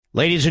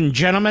Ladies and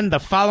gentlemen,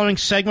 the following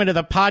segment of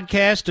the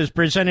podcast is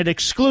presented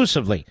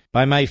exclusively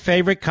by my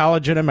favorite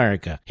college in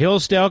America,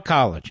 Hillsdale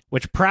College,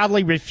 which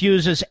proudly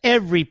refuses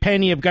every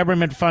penny of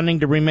government funding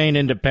to remain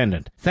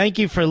independent. Thank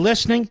you for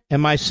listening,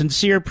 and my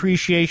sincere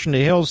appreciation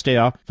to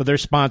Hillsdale for their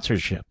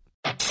sponsorship.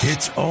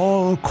 It's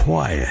all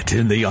quiet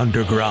in the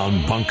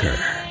underground bunker.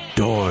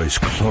 Doors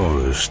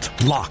closed,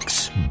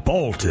 locks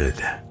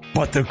bolted.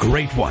 But the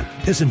Great One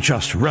isn't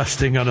just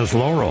resting on his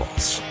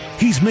laurels.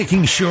 He's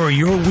making sure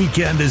your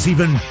weekend is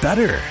even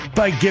better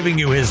by giving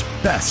you his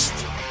best.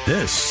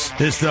 This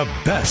is the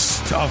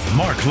best of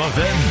Mark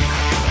Levin.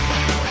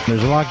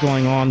 There's a lot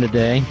going on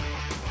today,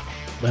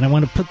 but I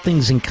want to put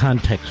things in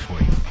context for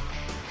you.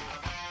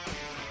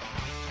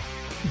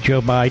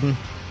 Joe Biden,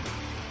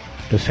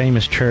 the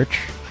famous church,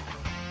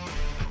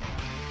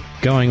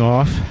 going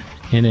off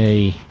in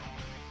a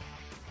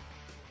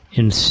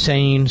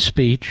insane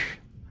speech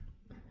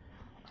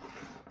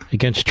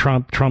against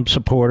Trump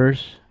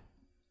supporters,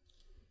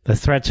 the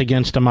threats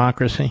against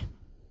democracy.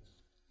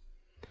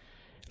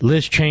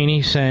 Liz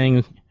Cheney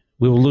saying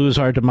we will lose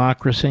our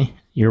democracy,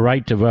 your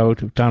right to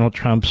vote if Donald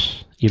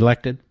Trump's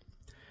elected.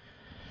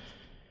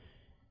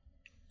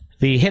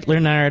 The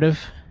Hitler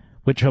narrative,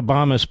 which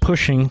Obama is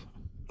pushing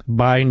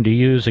Biden to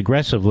use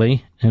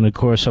aggressively, and of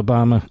course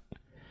Obama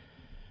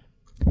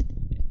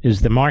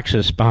is the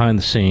Marxist behind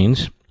the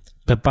scenes,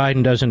 but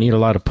Biden doesn't need a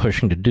lot of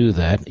pushing to do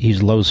that.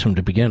 He's loathsome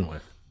to begin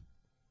with.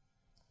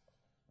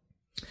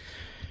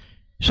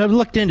 So I've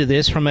looked into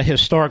this from a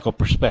historical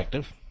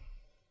perspective,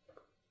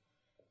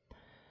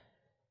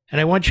 and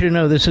I want you to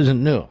know this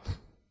isn't new.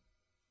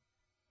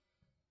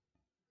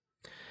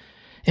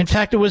 In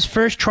fact, it was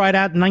first tried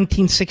out in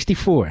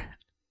 1964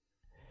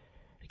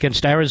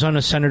 against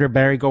Arizona Senator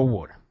Barry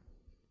Goldwater.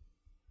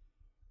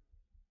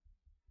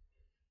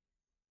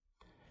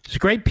 There's a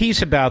great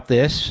piece about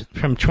this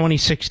from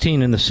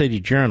 2016 in the City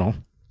Journal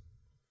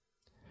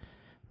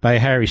by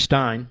Harry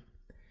Stein.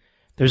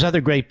 There's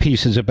other great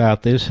pieces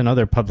about this in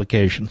other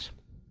publications.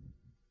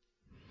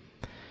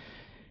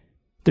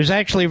 There's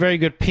actually a very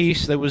good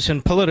piece that was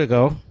in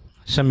Politico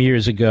some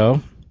years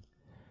ago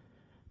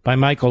by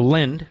Michael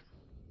Lind,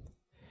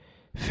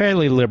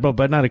 fairly liberal,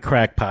 but not a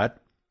crackpot.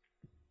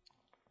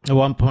 At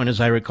one point,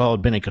 as I recall,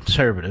 had been a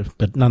conservative,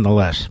 but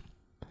nonetheless,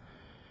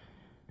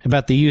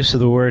 about the use of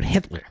the word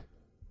Hitler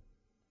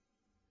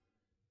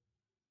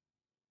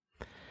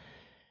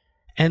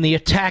and the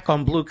attack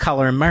on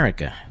blue-collar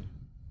America,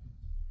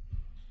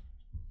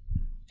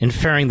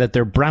 inferring that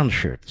they're brown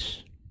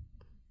shirts.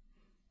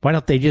 Why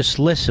don't they just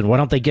listen? Why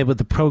don't they get with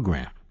the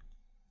program?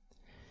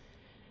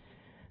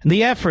 And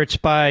the efforts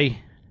by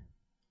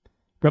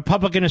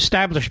Republican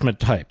establishment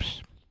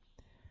types,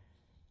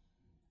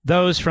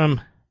 those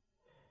from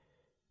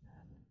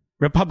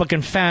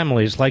Republican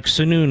families like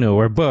Sununu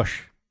or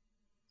Bush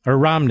or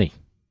Romney,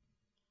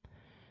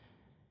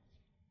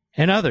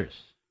 and others,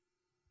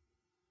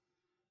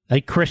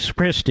 like Chris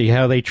Christie,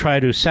 how they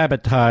try to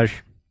sabotage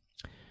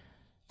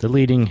the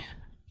leading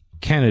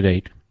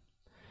candidate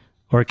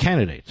or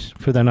candidates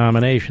for the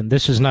nomination.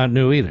 This is not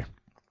new either.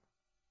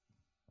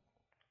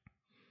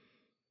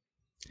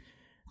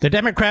 The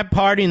Democrat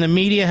Party and the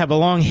media have a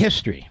long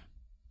history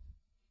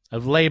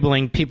of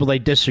labeling people they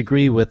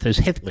disagree with as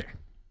Hitler.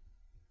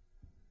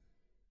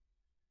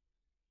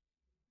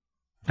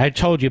 I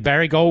told you,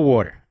 Barry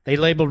Goldwater. They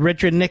labeled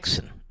Richard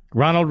Nixon,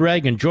 Ronald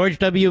Reagan, George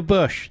W.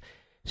 Bush,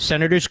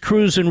 Senators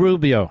Cruz and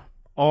Rubio.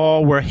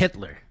 All were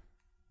Hitler,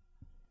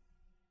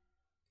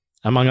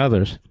 among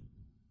others.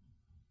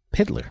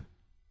 Hitler.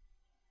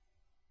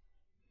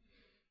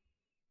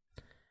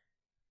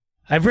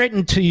 I've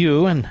written to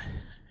you and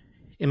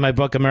in my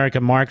book,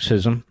 American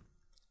Marxism,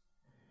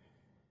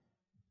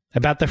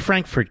 about the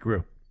Frankfurt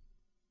Group,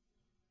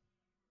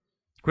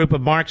 group of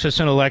Marxist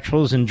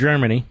intellectuals in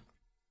Germany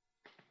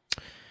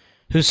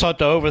who sought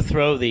to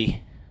overthrow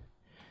the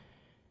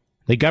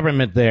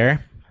government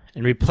there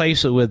and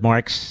replace it with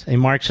a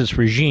Marxist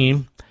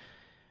regime,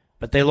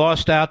 but they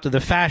lost out to the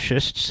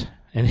fascists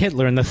and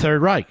Hitler in the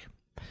Third Reich.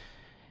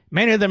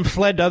 Many of them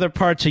fled to other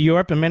parts of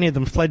Europe, and many of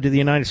them fled to the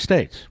United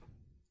States,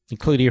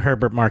 including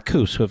Herbert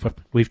Marcuse, who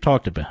we've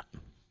talked about,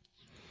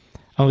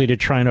 only to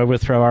try and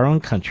overthrow our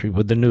own country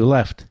with the New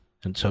Left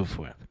and so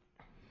forth.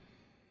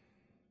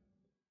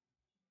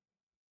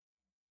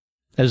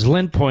 As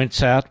Lynn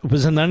points out, it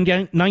was in the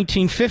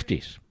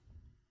 1950s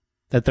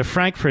that the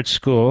Frankfurt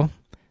School,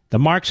 the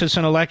Marxist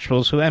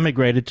intellectuals who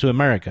emigrated to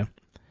America,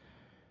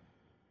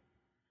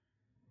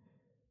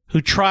 who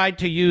tried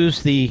to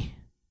use the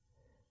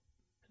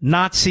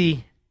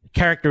Nazi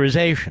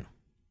characterization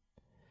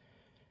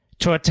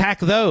to attack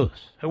those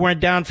who weren't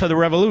down for the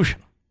revolution,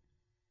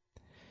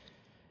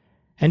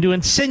 and to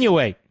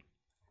insinuate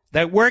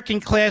that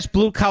working-class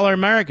blue-collar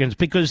Americans,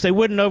 because they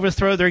wouldn't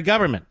overthrow their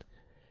government,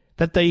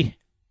 that the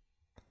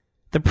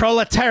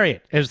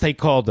proletariat, as they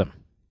called them,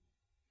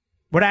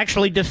 would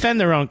actually defend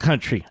their own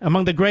country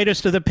among the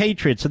greatest of the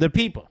patriots of the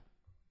people.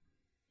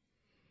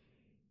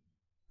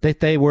 That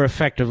they were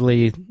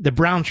effectively the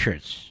brown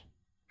shirts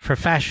for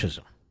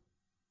fascism.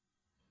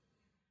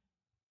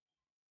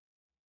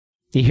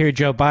 You hear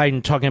Joe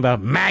Biden talking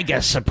about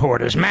MAGA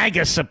supporters,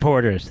 MAGA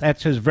supporters.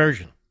 That's his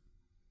version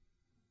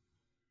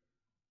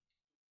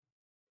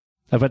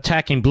of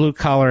attacking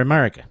blue-collar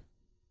America.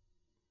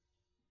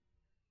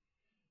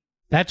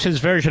 That's his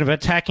version of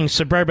attacking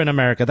suburban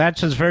America. That's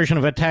his version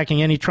of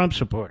attacking any Trump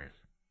supporters.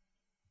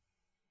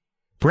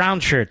 Brown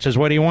shirts is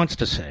what he wants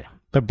to say.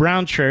 But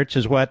brown shirts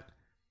is what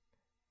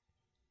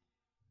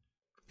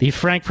the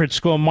Frankfurt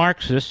School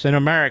Marxists in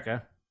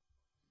America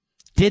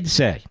did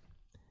say.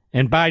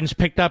 And Biden's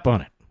picked up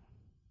on it.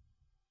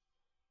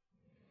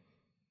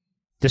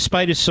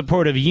 Despite his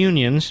support of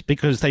unions,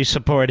 because they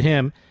support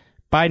him,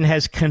 Biden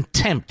has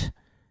contempt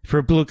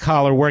for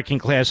blue-collar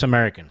working-class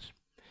Americans.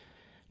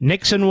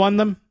 Nixon won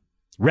them.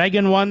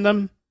 Reagan won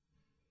them.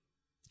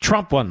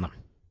 Trump won them.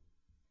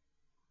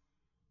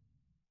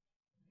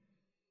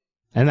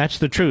 And that's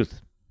the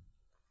truth.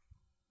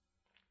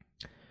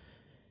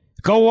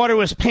 Goldwater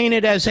was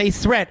painted as a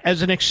threat,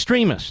 as an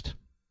extremist.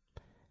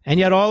 And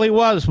yet all he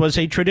was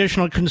a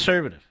traditional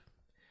conservative.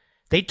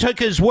 They took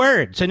his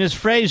words and his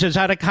phrases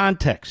out of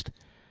context,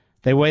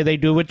 the way they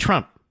do with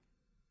Trump.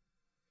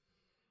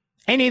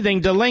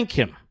 Anything to link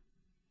him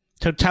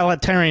to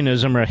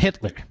totalitarianism or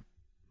Hitler.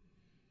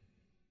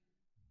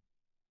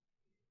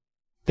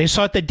 They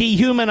sought to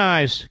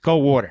dehumanize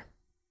Goldwater.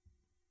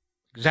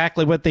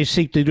 Exactly what they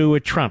seek to do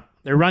with Trump.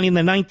 They're running the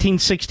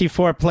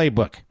 1964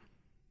 playbook.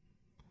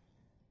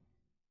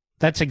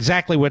 That's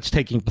exactly what's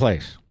taking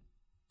place.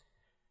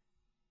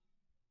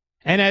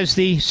 And as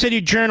the City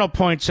Journal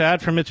points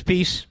out from its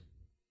piece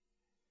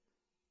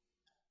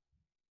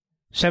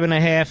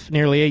 7.5,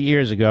 nearly 8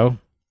 years ago,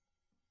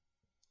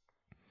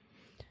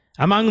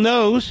 among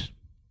those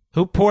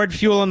who poured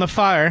fuel on the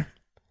fire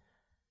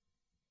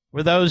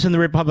were those in the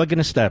Republican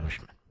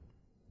establishment,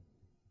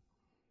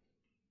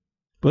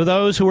 were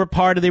those who were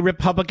part of the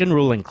Republican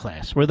ruling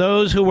class, were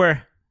those who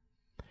were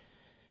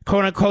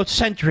quote-unquote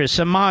centrists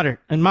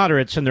and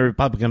moderates in the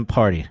Republican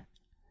Party,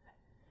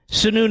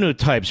 Sununu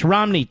types,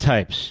 Romney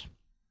types,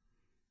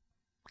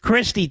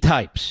 Christie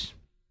types,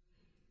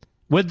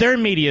 with their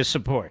media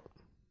support.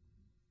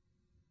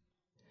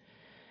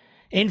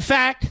 In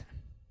fact,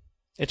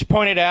 it's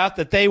pointed out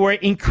that they were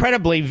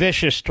incredibly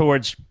vicious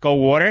towards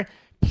Goldwater,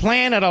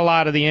 planted a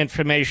lot of the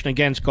information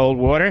against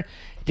Goldwater,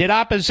 did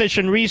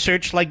opposition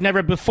research like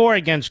never before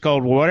against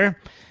Goldwater,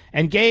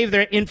 and gave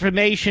their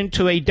information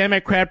to a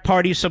Democrat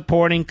Party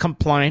supporting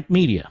compliant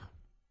media.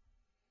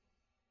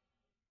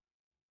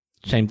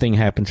 Same thing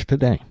happens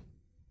today.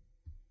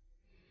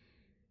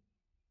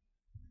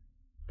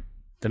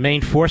 The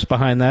main force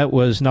behind that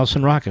was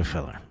Nelson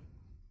Rockefeller,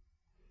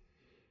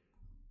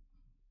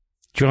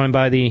 joined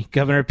by the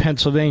governor of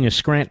Pennsylvania,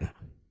 Scranton,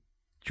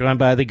 joined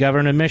by the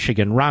governor of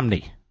Michigan,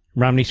 Romney,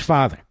 Romney's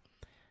father,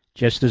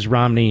 just as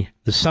Romney,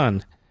 the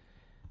son,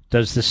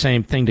 does the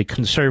same thing to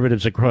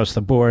conservatives across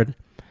the board,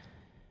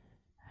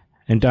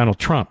 and Donald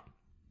Trump.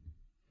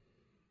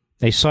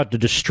 They sought to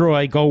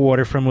destroy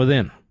Goldwater from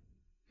within.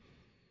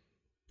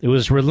 It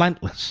was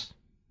relentless.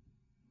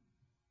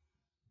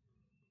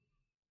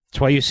 That's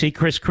why you see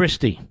Chris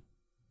Christie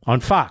on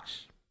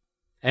Fox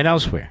and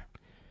elsewhere.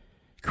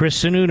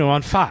 Chris Sununu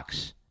on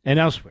Fox and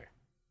elsewhere.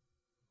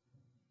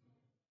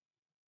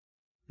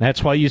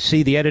 That's why you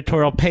see the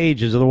editorial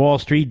pages of the Wall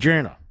Street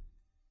Journal,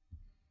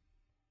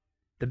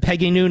 the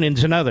Peggy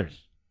Noonans and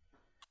others,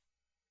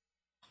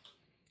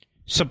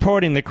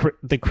 supporting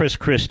the Chris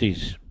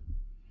Christies,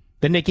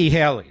 the Nikki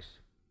Haleys.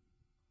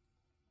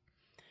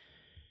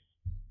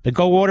 The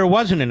Goldwater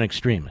wasn't an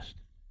extremist.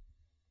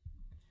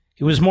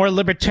 He was more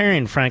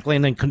libertarian, frankly,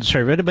 than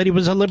conservative, but he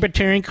was a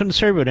libertarian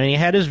conservative, and he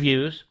had his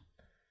views,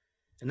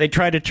 and they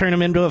tried to turn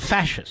him into a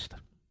fascist.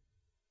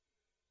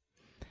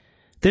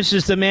 This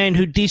is the man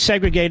who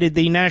desegregated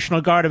the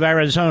National Guard of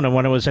Arizona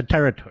when it was a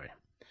territory.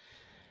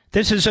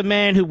 This is a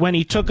man who, when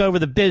he took over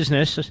the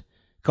business,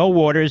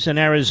 Goldwater's in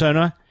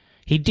Arizona,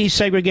 he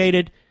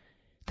desegregated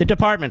the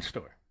department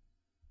store.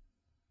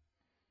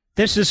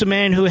 This is a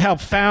man who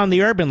helped found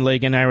the Urban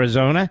League in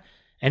Arizona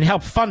and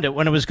helped fund it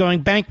when it was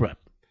going bankrupt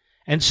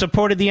and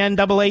supported the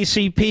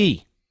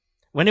NAACP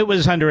when it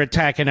was under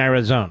attack in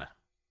Arizona.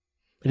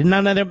 But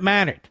none of it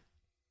mattered.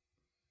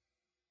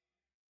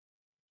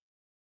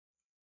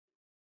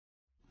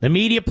 The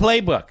media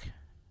playbook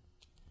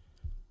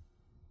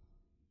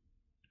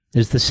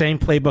is the same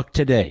playbook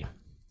today.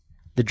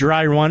 The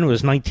dry run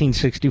was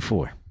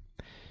 1964.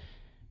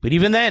 But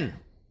even then,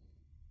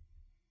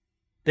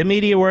 the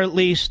media were at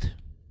least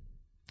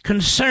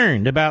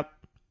concerned about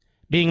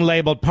being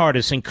labeled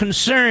partisan,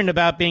 concerned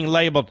about being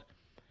labeled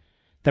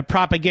the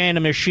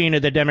propaganda machine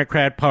of the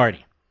Democrat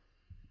Party.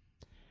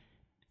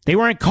 They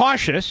weren't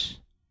cautious,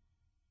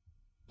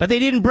 but they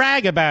didn't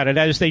brag about it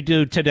as they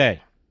do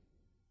today,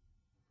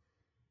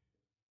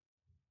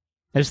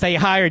 as they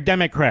hired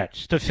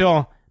Democrats to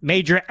fill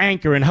major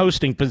anchor and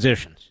hosting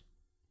positions.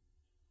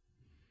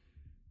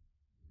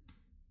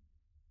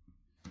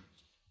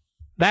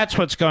 That's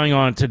what's going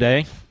on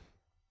today.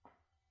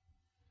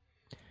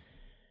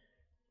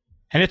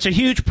 And it's a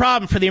huge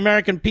problem for the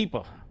American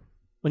people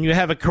when you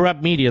have a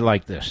corrupt media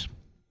like this.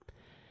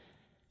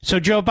 So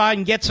Joe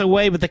Biden gets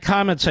away with the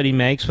comments that he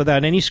makes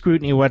without any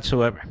scrutiny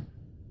whatsoever.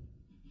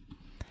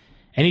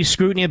 Any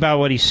scrutiny about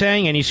what he's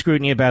saying, any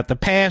scrutiny about the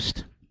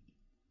past.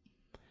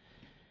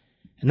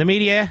 And the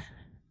media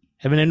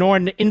have an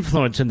inordinate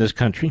influence in this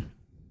country.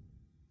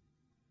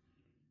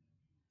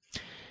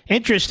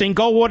 Interesting,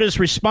 Goldwater's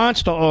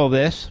response to all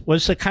this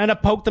was to kind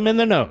of poke them in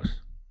the nose,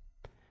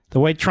 the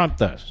way Trump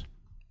does.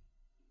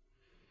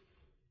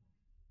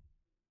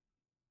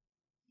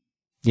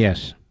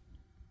 Yes.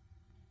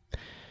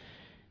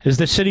 As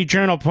the City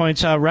Journal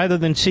points out, rather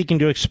than seeking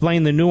to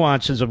explain the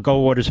nuances of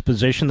Goldwater's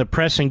position, the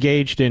press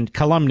engaged in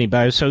calumny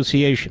by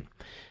association,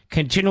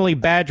 continually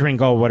badgering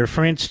Goldwater,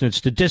 for instance,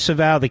 to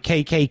disavow the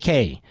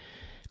KKK.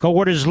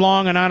 Goldwater's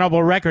long and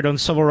honorable record on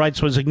civil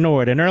rights was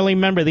ignored. An early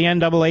member of the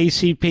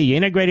NAACP,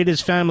 integrated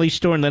his family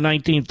store in the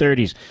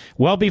 1930s,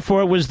 well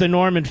before it was the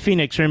norm in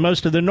Phoenix or in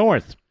most of the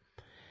North.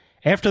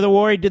 After the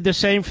war, he did the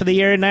same for the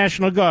Air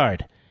National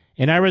Guard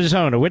in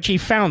Arizona, which he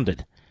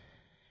founded.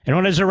 And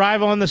on his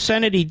arrival in the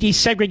Senate, he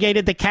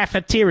desegregated the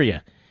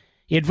cafeteria.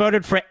 He had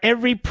voted for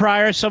every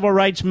prior civil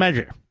rights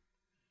measure.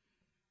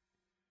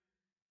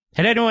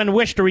 Had anyone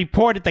wished to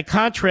report it, the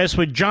contrast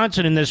with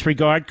Johnson in this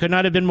regard could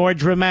not have been more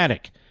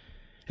dramatic.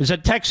 As a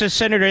Texas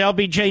Senator,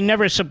 LBJ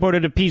never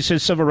supported a piece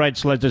of civil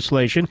rights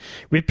legislation,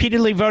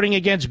 repeatedly voting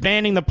against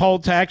banning the poll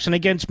tax and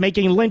against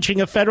making lynching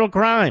a federal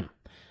crime.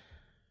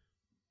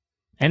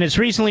 And as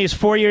recently as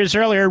 4 years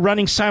earlier,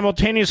 running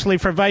simultaneously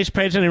for vice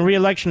president and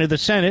re-election to the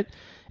Senate,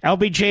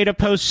 LBJ had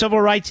opposed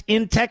civil rights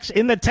in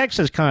the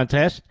Texas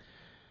contest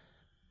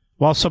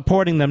while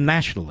supporting them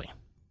nationally.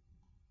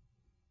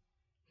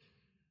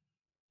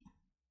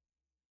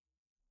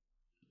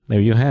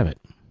 There you have it.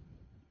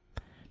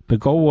 But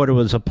Goldwater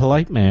was a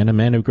polite man, a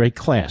man of great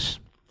class.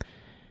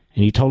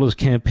 And he told his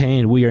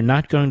campaign, we are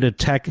not going to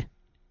attack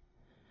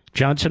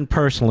Johnson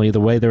personally the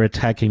way they're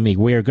attacking me.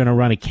 We are going to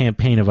run a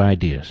campaign of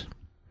ideas.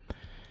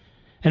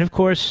 And of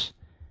course,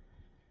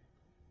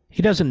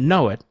 he doesn't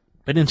know it,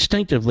 but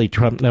instinctively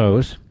Trump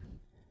knows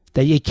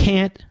that you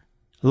can't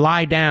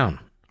lie down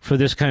for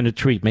this kind of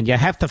treatment. You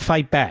have to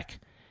fight back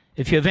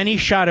if you have any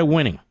shot at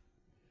winning.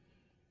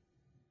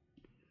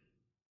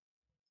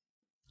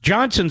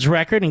 Johnson's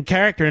record and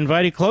character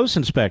invited close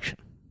inspection,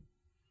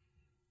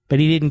 but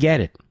he didn't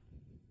get it.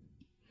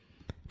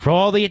 For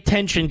all the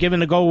attention given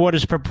to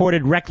Goldwater's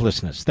purported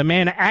recklessness, the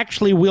man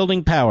actually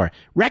wielding power,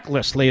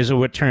 recklessly as it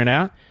would turn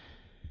out,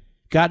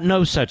 got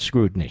no such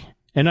scrutiny.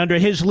 And under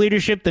his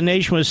leadership, the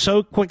nation was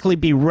so quickly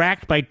be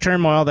racked by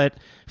turmoil that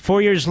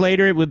 4 years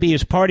later it would be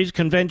his party's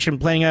convention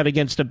playing out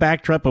against a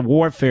backdrop of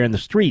warfare in the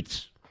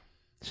streets.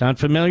 Sound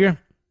familiar?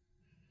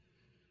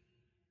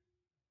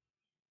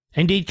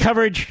 Indeed,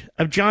 coverage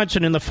of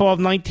Johnson in the fall of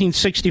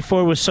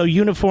 1964 was so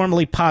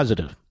uniformly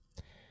positive.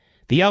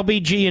 The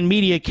LBG and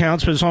media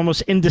accounts was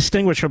almost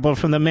indistinguishable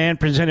from the man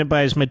presented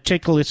by his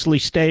meticulously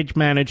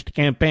stage-managed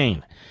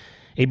campaign.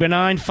 A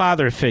benign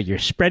father figure,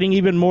 spreading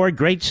even more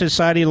great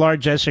society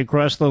largesse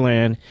across the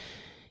land,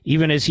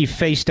 even as he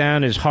faced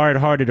down his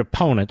hard-hearted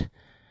opponent,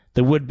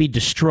 the would-be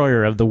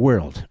destroyer of the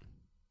world.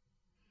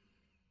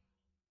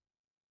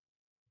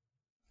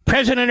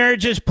 President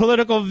urges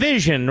political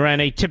vision, ran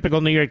a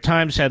typical New York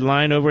Times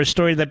headline over a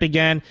story that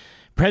began,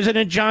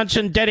 President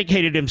Johnson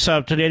dedicated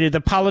himself today to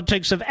the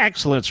politics of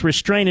excellence,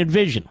 restraint, and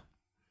vision.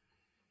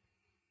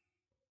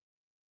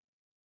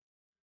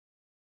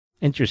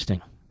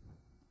 Interesting.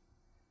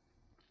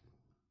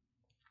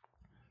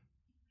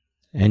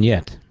 And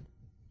yet,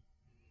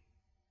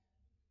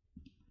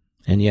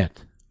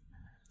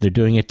 they're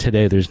doing it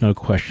today, there's no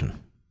question.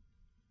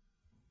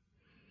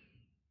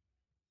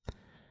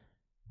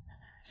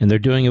 And they're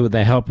doing it with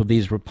the help of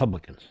these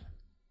Republicans.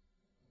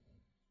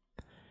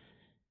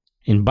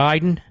 And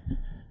Biden,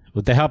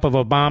 with the help of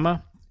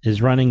Obama,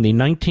 is running the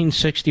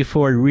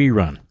 1964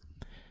 rerun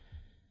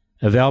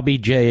of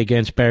LBJ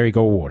against Barry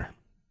Goldwater.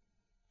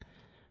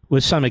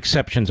 With some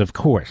exceptions, of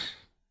course.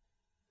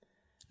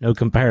 No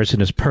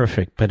comparison is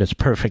perfect, but it's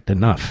perfect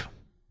enough.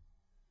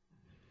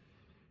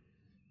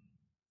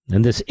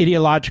 And this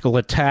ideological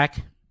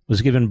attack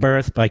was given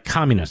birth by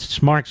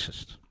communists,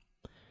 Marxists,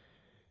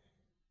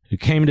 who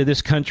came to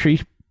this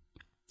country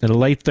in the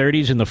late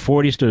 30s and the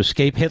 40s to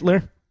escape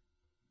Hitler,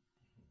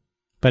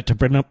 but to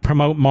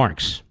promote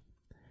Marx.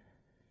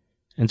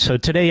 And so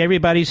today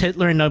everybody's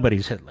Hitler and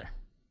nobody's Hitler.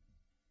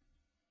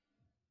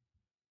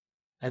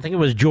 I think it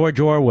was George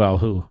Orwell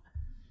who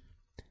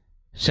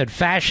said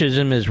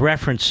fascism is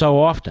referenced so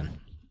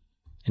often,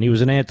 and he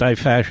was an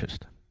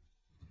anti-fascist,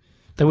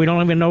 that we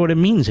don't even know what it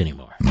means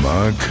anymore.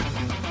 Mark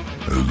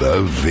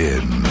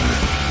Levin.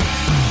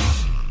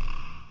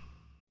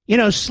 You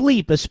know,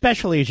 sleep,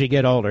 especially as you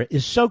get older,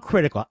 is so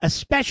critical,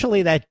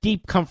 especially that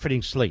deep,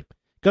 comforting sleep.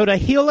 Go to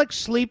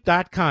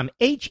helixsleep.com,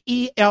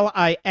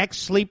 HELIX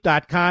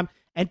sleep.com,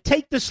 and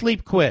take the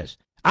sleep quiz.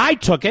 I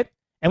took it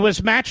and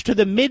was matched to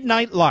the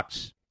Midnight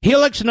Lux.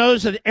 Helix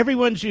knows that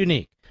everyone's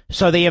unique.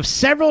 So they have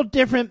several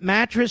different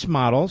mattress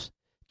models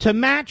to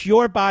match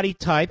your body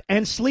type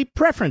and sleep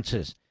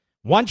preferences.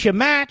 Once you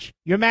match,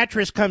 your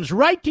mattress comes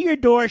right to your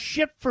door,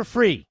 shipped for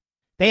free.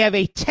 They have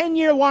a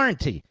 10-year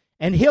warranty,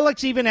 And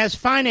Helix even has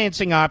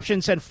financing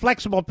options and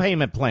flexible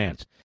payment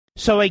plans.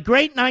 So a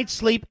great night's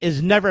sleep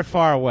is never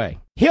far away.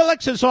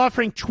 Helix is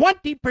offering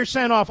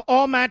 20% off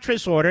all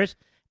mattress orders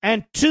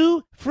and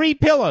 2 free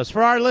pillows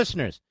for our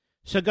listeners.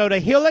 So go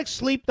to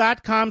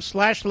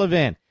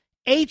helixsleep.com/Levin.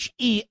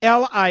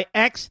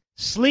 HELIX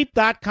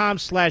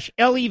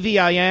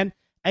sleep.com/LEVIN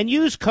and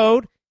use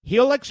code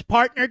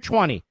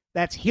HelixPartner20.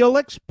 That's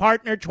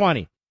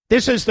HelixPartner20.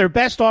 This is their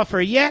best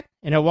offer yet,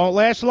 and it won't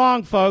last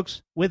long,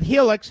 folks. With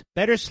Helix,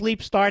 better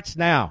sleep starts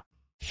now.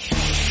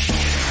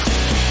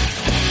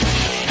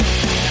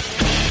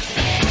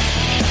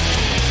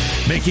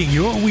 Making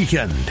your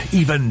weekend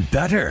even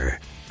better.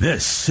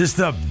 This is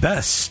the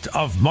best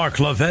of Mark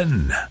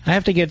Levin. I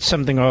have to get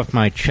something off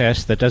my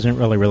chest that doesn't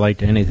really relate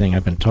to anything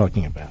I've been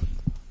talking about.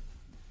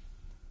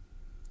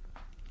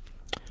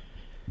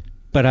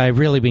 But I've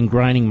really been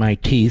grinding my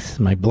teeth.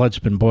 My blood's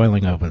been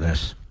boiling over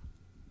this.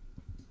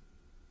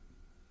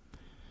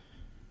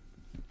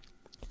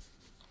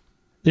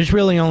 There's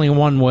really only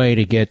one way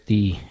to get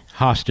the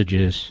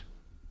hostages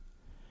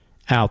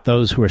out,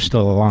 those who are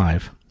still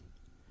alive,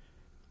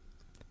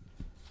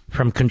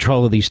 from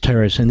control of these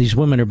terrorists. And these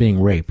women are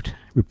being raped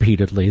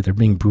repeatedly. They're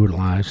being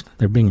brutalized.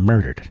 They're being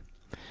murdered.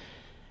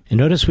 And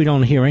notice we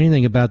don't hear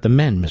anything about the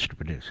men, Mr.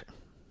 Producer.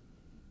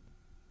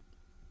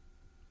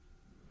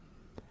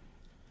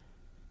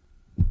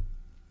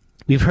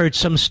 We've heard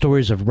some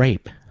stories of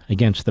rape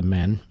against the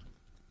men.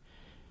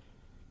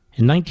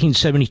 In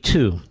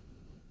 1972,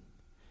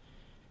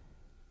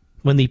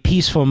 when the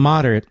peaceful,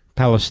 moderate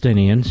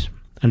Palestinians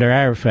under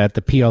Arafat,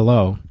 the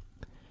PLO,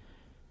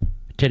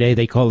 today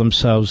they call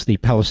themselves the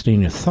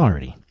Palestinian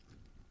Authority.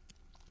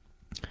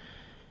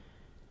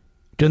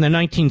 During the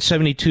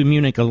 1972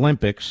 Munich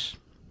Olympics,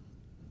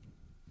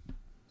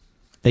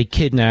 they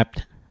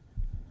kidnapped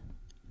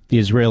the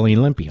Israeli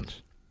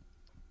Olympians.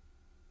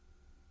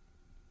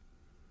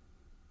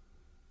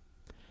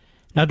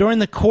 Now, during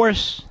the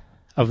course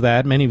of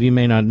that, many of you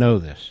may not know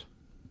this,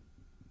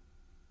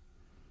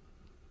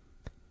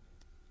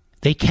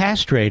 they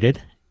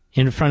castrated,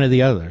 in front of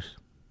the others,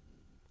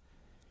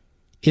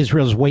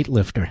 Israel's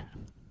weightlifter,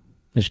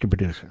 Mr.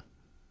 Producer.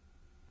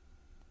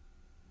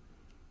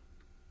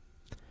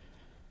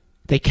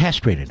 They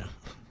castrated him.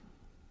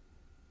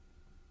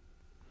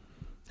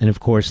 And, of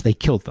course, they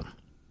killed them.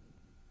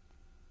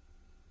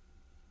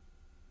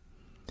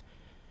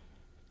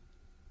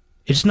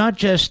 It's not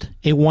just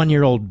a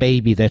 1-year-old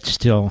baby that's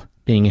still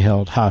being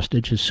held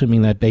hostage,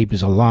 assuming that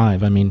baby's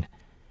alive. I mean,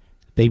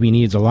 baby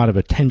needs a lot of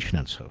attention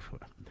and so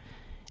forth.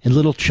 And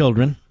little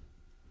children,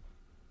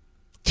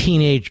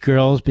 teenage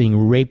girls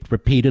being raped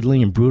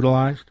repeatedly and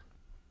brutalized.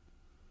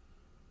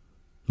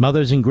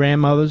 Mothers and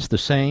grandmothers, the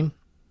same.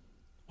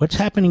 What's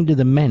happening to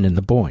the men and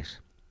the boys?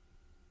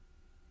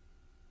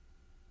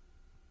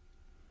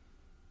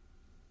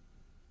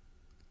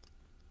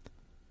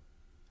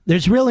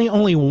 There's really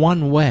only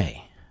one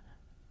way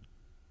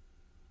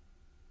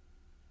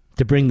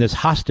to bring this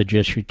hostage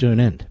issue to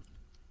an end.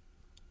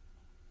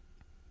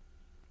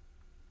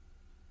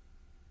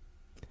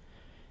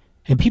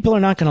 And people are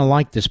not going to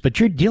like this, but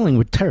you're dealing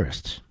with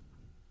terrorists.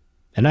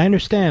 And I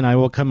understand I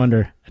will come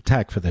under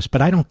attack for this,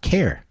 but I don't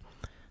care.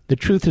 The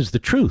truth is the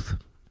truth.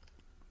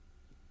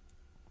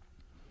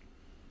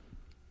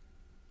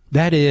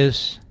 That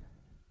is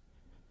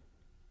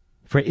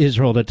for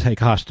Israel to take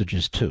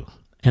hostages too.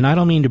 And I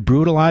don't mean to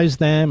brutalize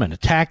them and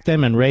attack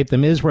them and rape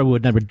them. Israel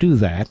would never do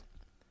that.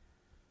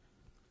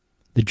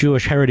 The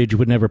Jewish heritage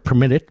would never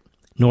permit it,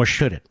 nor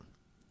should it.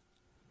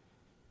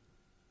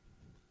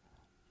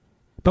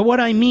 But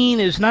what I mean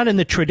is not in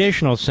the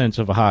traditional sense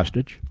of a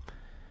hostage.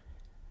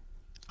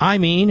 I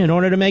mean in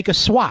order to make a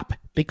swap,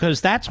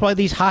 because that's why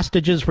these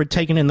hostages were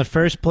taken in the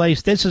first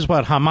place. This is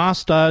what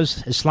Hamas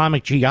does,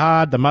 Islamic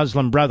Jihad, the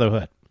Muslim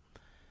Brotherhood.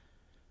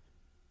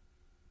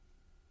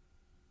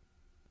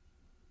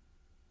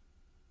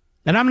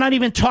 And I'm not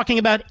even talking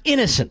about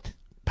innocent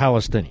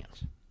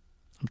Palestinians.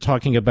 I'm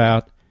talking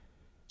about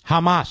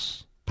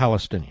Hamas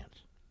Palestinians.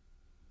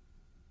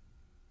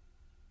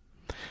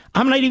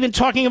 I'm not even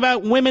talking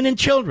about women and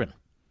children.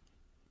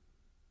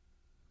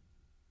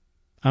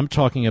 I'm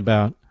talking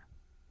about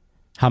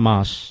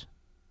Hamas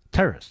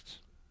terrorists.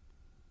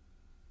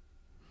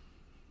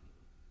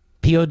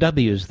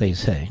 POWs, they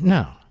say.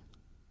 No.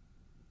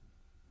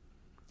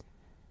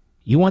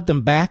 You want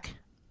them back?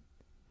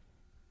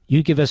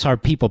 You give us our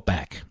people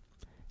back.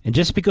 And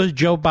just because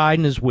Joe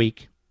Biden is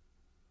weak,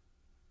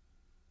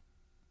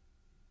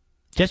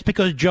 just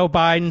because Joe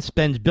Biden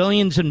spends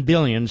billions and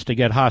billions to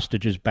get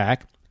hostages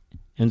back,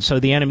 and so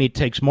the enemy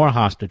takes more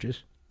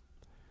hostages,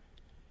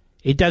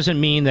 it doesn't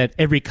mean that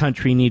every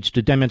country needs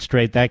to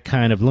demonstrate that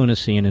kind of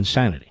lunacy and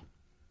insanity.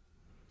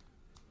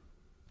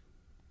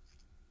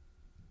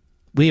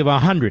 We have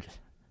 100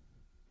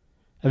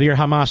 of your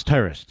Hamas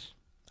terrorists,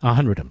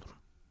 100 of them.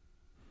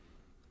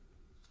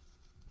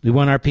 We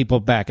want our people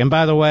back. And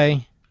by the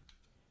way,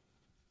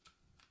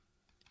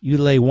 you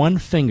lay one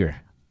finger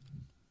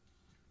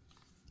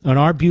on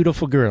our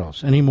beautiful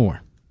girls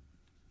anymore,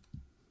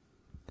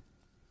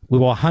 we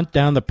will hunt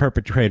down the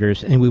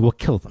perpetrators and we will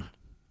kill them.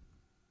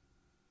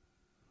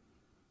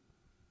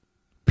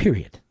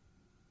 Period.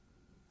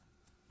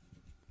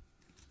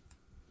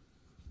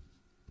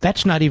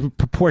 That's not even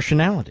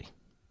proportionality.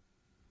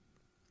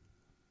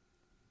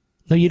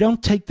 No, you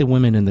don't take the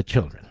women and the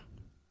children.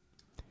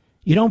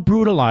 You don't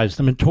brutalize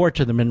them and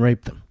torture them and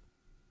rape them.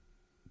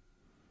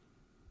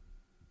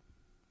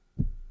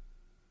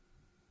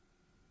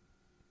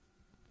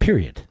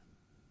 Period.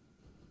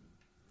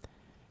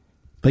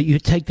 But you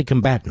take the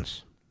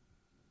combatants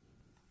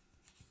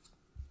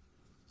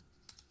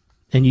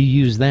and you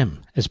use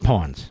them as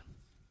pawns.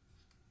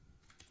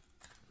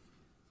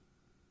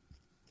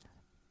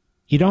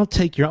 You don't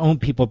take your own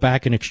people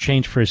back in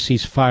exchange for a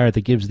ceasefire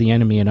that gives the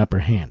enemy an upper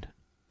hand.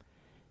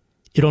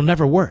 It'll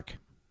never work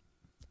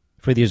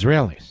for the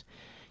Israelis.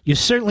 You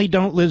certainly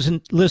don't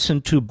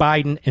listen to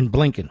Biden and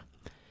Blinken.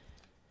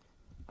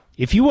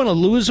 If you want to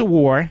lose a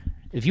war,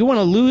 if you want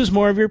to lose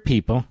more of your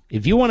people,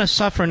 if you want to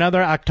suffer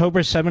another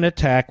October 7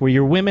 attack where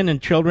your women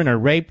and children are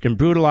raped and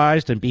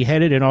brutalized and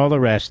beheaded and all the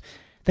rest,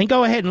 then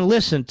go ahead and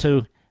listen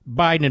to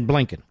Biden and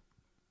Blinken.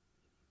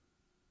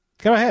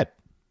 Go ahead.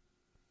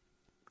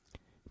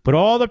 Put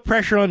all the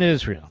pressure on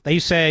Israel. They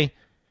say,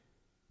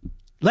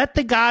 let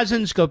the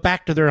Gazans go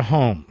back to their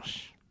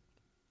homes.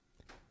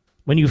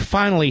 When you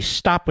finally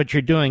stop what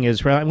you're doing,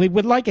 Israel, and we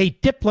would like a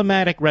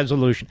diplomatic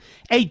resolution.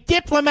 A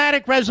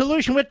diplomatic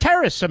resolution with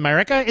terrorists,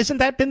 America. Isn't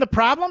that been the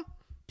problem?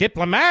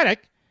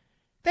 Diplomatic?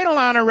 They don't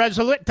honor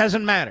resolution. It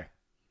doesn't matter.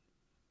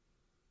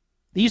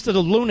 These are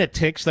the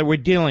lunatics that we're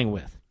dealing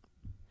with.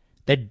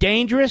 The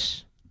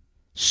dangerous,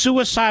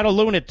 suicidal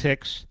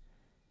lunatics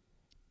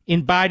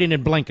in Biden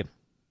and Blinken.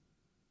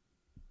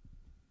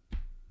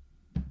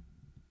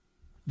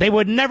 They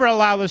would never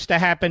allow this to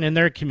happen in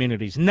their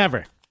communities. Never.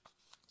 In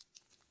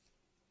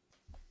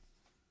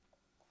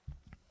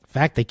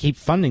fact, they keep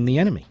funding the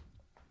enemy.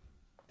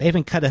 They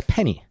haven't cut a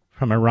penny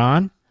from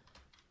Iran.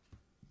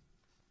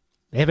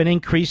 They haven't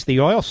increased the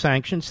oil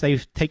sanctions.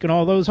 They've taken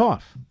all those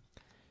off.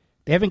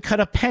 They haven't cut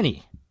a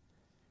penny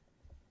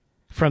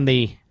from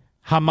the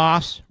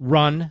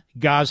Hamas-run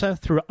Gaza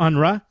through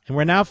UNRWA. And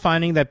we're now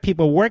finding that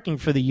people working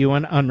for the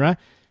UN UNRWA,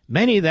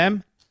 many of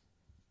them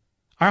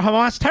are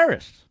Hamas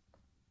terrorists.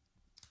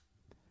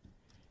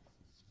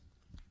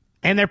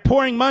 And they're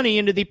pouring money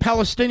into the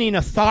Palestinian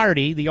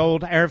Authority, the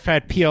old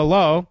Arafat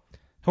PLO,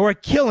 who are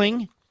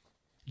killing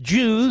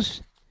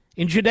Jews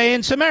in Judea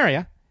and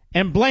Samaria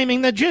and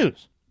blaming the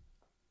Jews.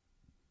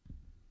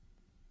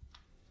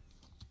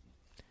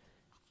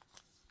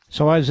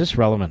 So why is this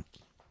relevant?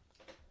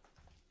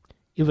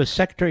 You have a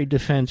Secretary of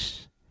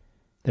Defense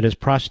that has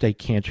prostate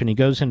cancer, and he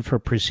goes in for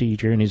a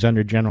procedure, and he's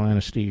under general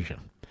anesthesia.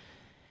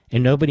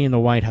 And nobody in the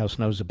White House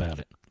knows about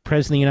it. The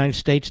President of the United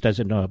States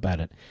doesn't know about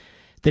it.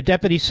 The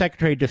Deputy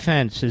Secretary of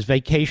Defense is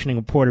vacationing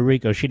in Puerto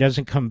Rico. She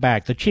doesn't come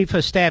back. The Chief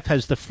of Staff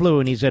has the flu,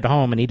 and he's at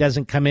home, and he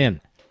doesn't come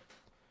in.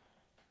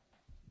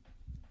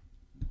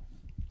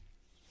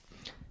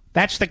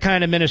 That's the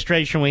kind of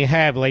administration we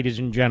have, ladies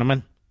and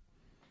gentlemen.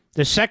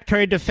 The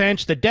Secretary of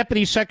Defense, the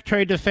Deputy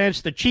Secretary of Defense,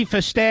 the Chief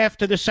of Staff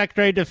to the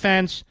Secretary of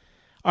Defense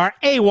are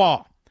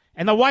AWOL,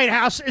 and the White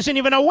House isn't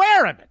even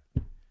aware of it,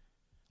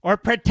 or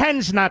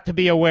pretends not to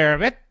be aware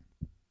of it.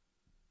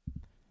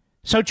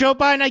 So Joe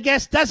Biden, I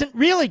guess, doesn't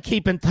really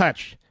keep in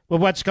touch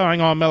with what's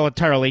going on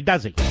militarily,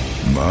 does he?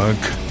 Mark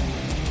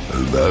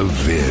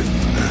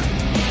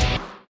Levin.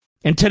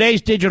 In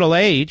today's digital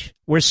age,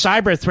 where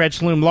cyber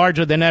threats loom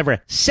larger than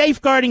ever,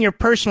 safeguarding your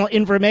personal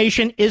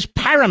information is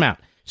paramount.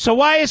 So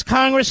why is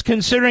Congress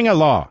considering a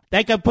law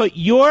that could put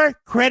your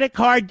credit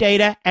card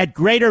data at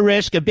greater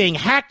risk of being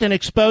hacked and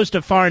exposed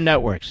to foreign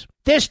networks?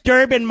 This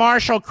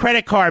Durbin-Marshall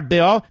credit card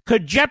bill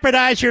could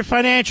jeopardize your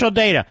financial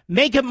data,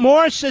 make it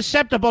more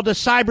susceptible to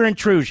cyber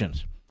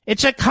intrusions.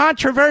 It's a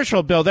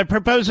controversial bill that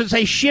proposes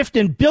a shift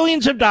in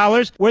billions of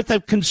dollars worth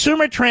of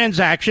consumer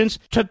transactions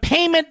to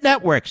payment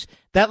networks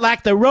that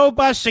lack the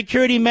robust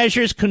security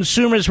measures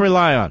consumers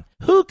rely on.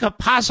 Who could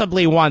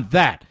possibly want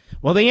that?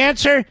 Well, the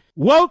answer?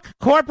 Woke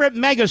corporate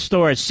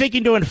megastores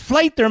seeking to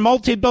inflate their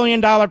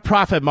multi-billion-dollar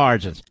profit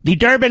margins. The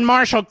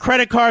Durbin-Marshall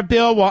credit card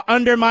bill will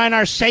undermine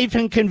our safe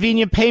and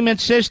convenient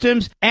payment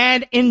systems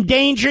and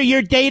endanger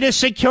your data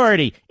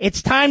security.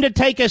 It's time to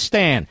take a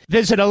stand.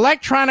 Visit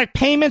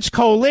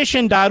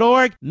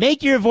electronicpaymentscoalition.org.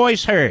 Make your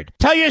voice heard.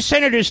 Tell your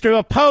senators to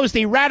oppose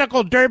the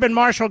radical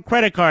Durbin-Marshall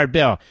credit card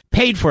bill,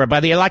 paid for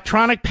by the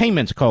Electronic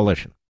Payments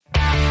Coalition.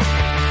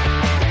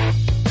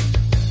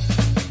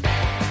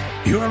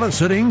 You're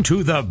listening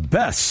to the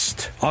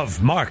best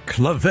of Mark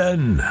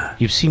Levin.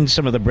 You've seen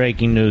some of the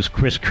breaking news.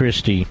 Chris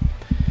Christie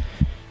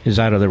is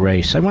out of the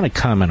race. I want to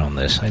comment on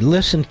this. I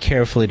listened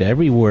carefully to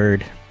every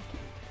word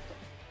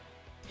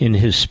in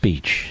his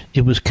speech.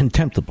 It was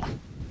contemptible.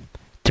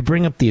 To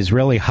bring up the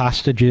Israeli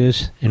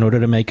hostages in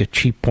order to make a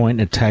cheap point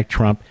and attack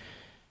Trump,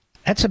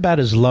 that's about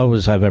as low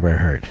as I've ever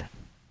heard.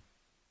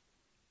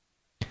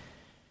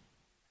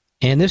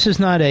 And this is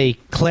not a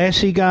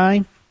classy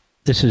guy.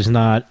 This is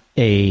not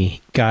a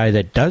guy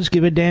that does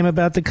give a damn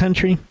about the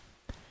country.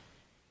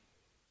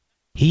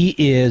 He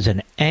is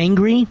an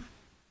angry,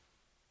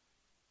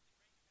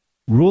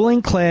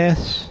 ruling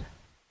class,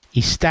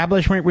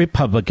 establishment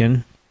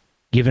Republican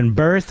given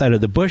birth out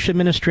of the Bush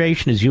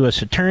administration as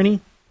U.S. Attorney.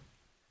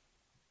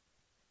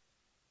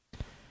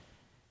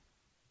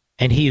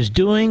 And he is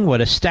doing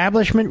what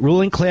establishment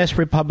ruling class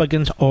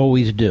Republicans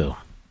always do.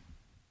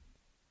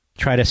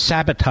 Try to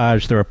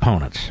sabotage their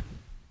opponents.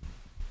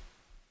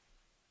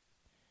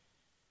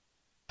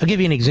 I'll give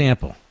you an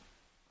example.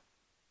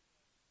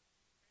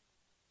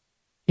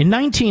 In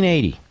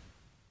 1980,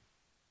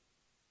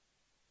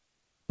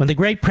 when the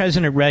great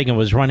President Reagan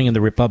was running in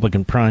the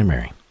Republican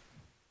primary,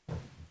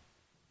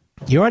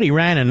 he already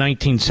ran in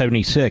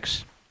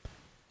 1976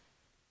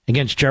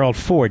 against Gerald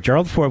Ford.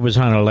 Gerald Ford was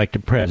not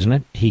elected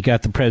president. He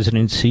got the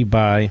presidency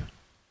by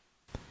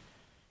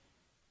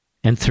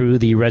and through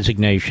the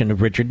resignation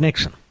of Richard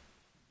Nixon.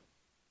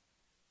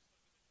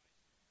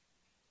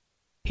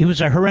 He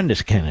was a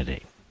horrendous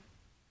candidate.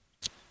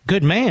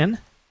 Good man,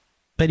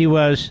 but he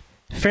was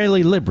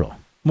fairly liberal,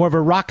 more of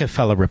a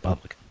Rockefeller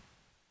Republican,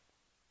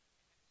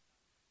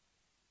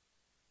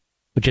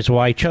 which is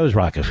why he chose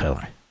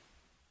Rockefeller.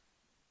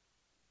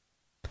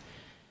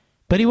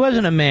 But he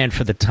wasn't a man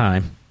for the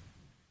time.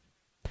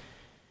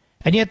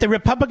 And yet the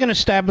Republican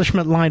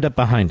establishment lined up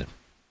behind him.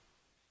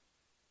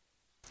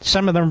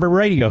 Some of them are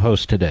radio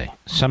hosts today.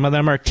 Some of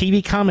them are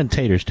TV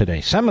commentators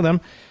today. Some of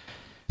them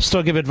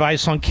still give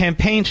advice on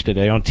campaigns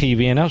today on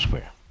TV and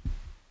elsewhere.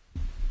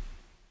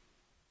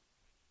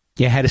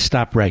 You had to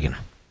stop Reagan,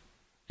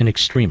 an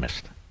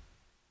extremist.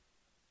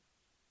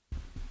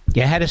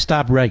 You had to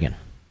stop Reagan.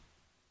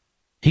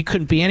 He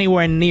couldn't be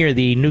anywhere near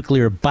the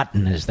nuclear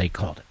button, as they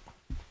called it.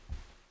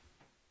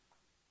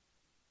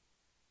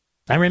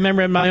 I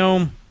remember in my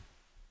own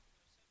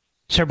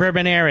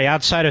suburban area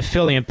outside of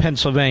Philly in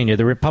Pennsylvania,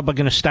 the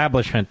Republican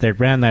establishment that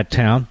ran that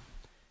town,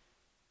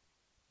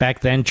 back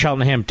then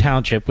Cheltenham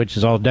Township, which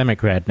is all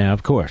Democrat now,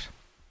 of course.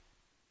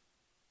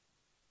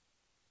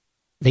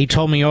 They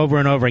told me over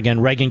and over again,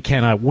 Reagan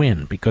cannot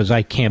win because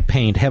I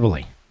campaigned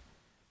heavily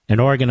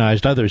and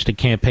organized others to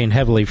campaign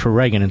heavily for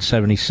Reagan in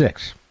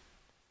 76.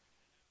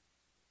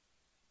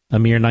 A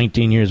mere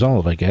 19 years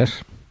old, I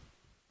guess.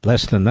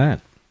 Less than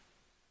that.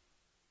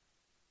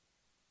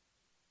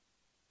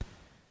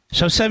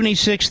 So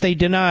 76, they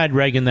denied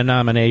Reagan the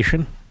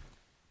nomination,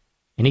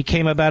 and he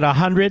came about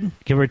 100,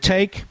 give or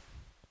take,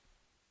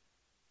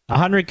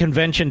 100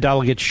 convention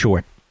delegates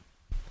short.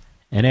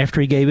 And after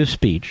he gave his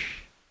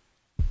speech,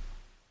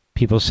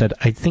 people said,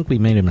 I think we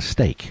made a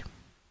mistake.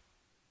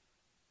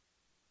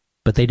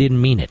 But they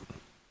didn't mean it.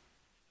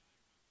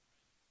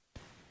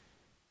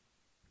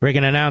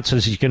 Reagan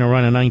announces he's going to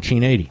run in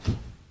 1980.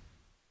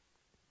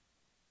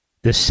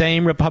 The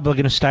same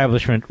Republican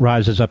establishment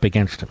rises up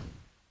against him.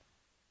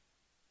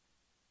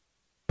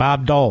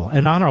 Bob Dole,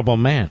 an honorable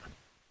man,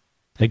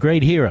 a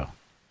great hero.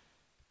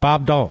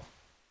 Bob Dole.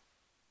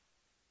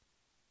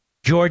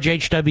 George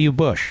H.W.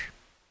 Bush.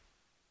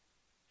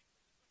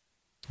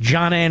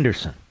 John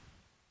Anderson.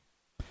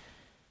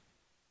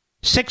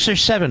 6 or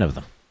 7 of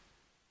them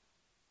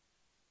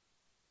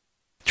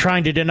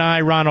trying to deny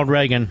Ronald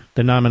Reagan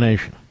the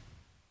nomination.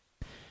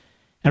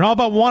 And all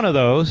but one of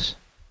those,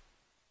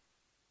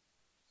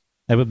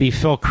 that would be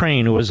Phil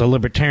Crane, who was a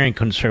libertarian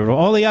conservative,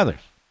 all the others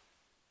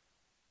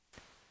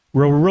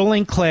were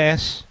ruling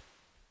class,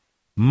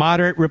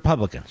 moderate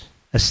Republicans,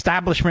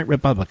 establishment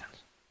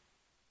Republicans.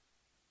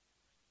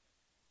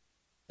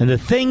 And the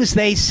things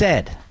they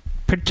said,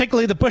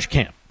 particularly the Bush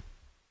camp,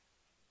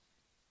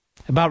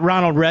 about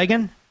Ronald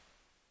Reagan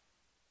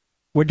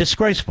were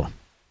disgraceful.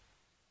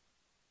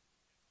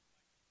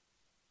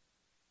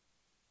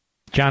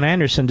 John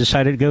Anderson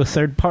decided to go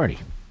third party.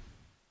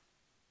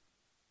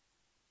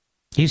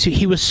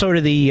 He was sort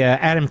of the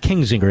Adam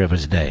Kinzinger of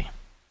his day.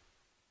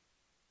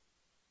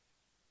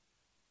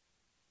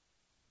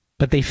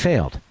 But they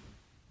failed,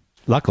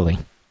 luckily.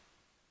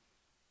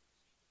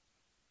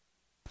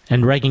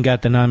 And Reagan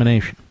got the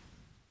nomination.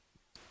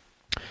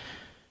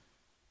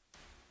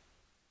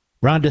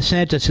 Ron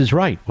DeSantis is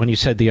right when he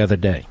said the other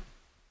day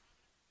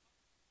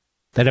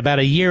that about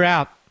a year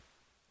out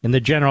in the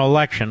general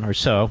election or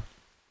so,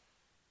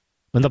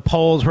 when the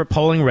polls were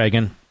polling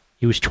Reagan,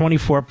 he was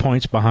 24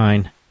 points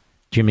behind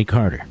Jimmy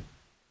Carter.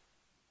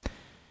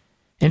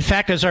 In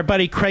fact, as our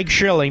buddy Craig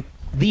Shirley,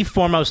 the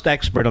foremost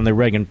expert on the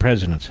Reagan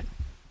presidency,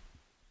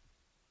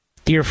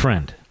 dear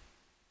friend,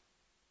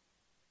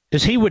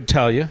 as he would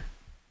tell you,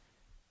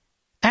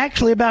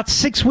 actually about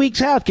 6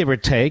 weeks out, give or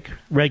take,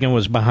 Reagan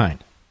was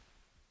behind.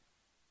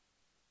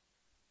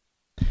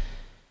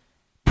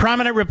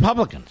 Prominent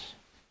Republicans,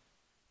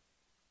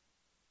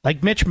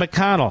 like Mitch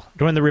McConnell,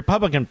 during the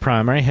Republican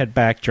primary, had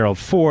backed Gerald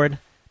Ford,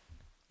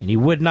 and he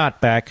would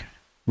not back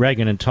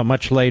Reagan until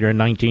much later in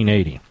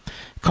 1980.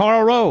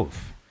 Karl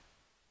Rove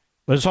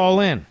was all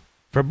in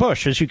for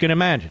Bush, as you can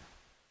imagine.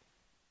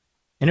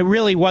 And it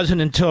really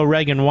wasn't until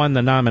Reagan won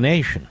the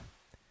nomination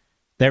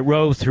that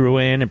Rove threw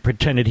in and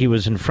pretended he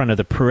was in front of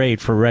the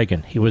parade for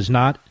Reagan. He was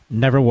not,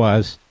 never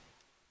was.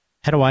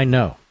 How do I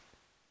know?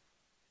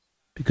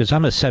 Because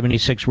I'm a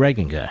 76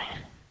 Reagan guy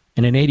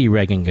and an 80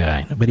 Reagan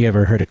guy. Nobody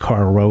ever heard of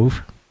Karl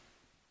Rove?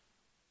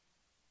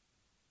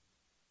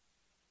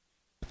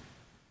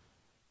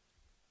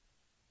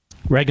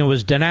 Reagan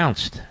was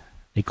denounced.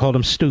 They called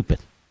him stupid,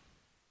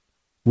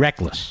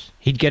 reckless.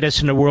 He'd get us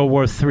into World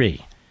War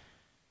III.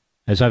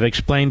 As I've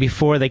explained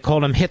before, they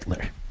called him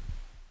Hitler.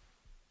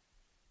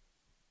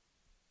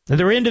 And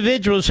there were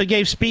individuals who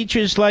gave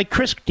speeches like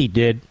Christie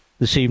did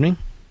this evening.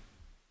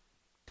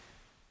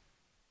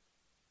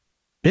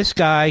 This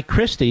guy,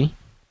 Christie,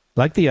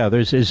 like the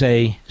others, is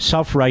a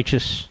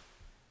self-righteous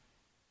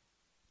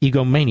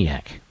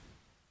egomaniac.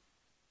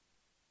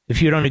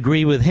 If you don't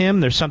agree with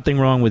him, there's something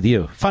wrong with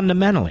you.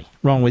 Fundamentally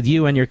wrong with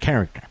you and your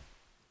character.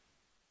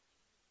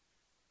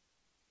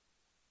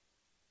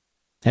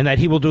 And that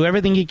he will do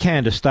everything he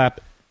can to stop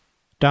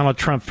Donald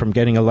Trump from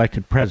getting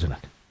elected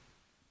president.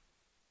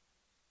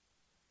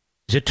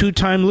 He's a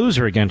two-time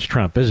loser against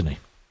Trump, isn't he?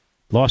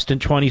 Lost in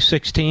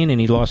 2016,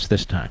 and he lost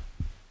this time.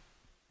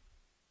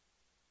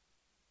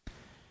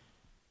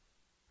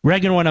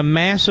 Reagan won a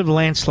massive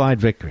landslide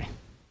victory,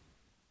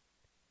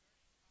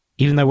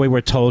 even though we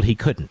were told he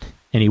couldn't,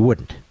 and he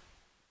wouldn't.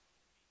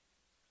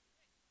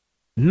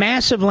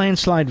 Massive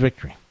landslide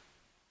victory,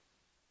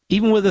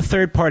 even with a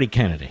third-party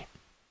candidate.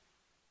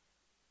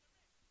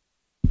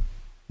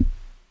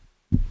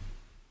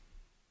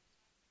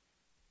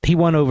 He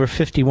won over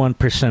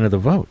 51% of the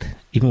vote,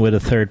 even with a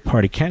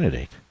third-party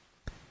candidate.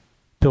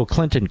 Bill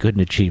Clinton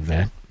couldn't achieve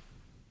that.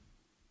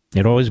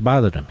 It always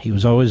bothered him. He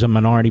was always a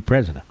minority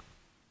president.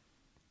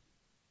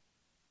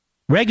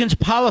 Reagan's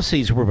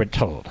policies, we were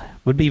told,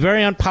 would be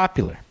very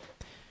unpopular.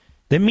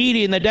 The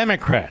media and the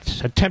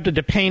Democrats attempted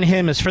to paint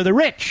him as for the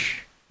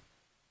rich.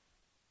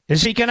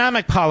 His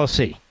economic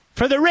policy,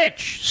 for the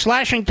rich,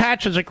 slashing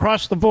taxes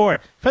across the board,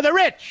 for the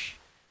rich,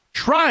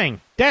 trying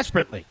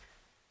desperately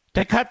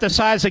to cut the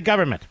size of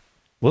government.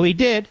 Well, he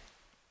did,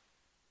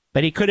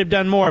 but he could have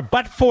done more.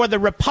 But for the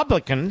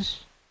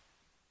Republicans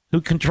who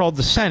controlled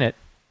the Senate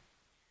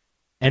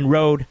and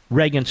rode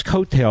Reagan's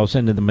coattails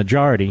into the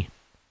majority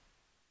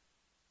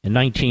in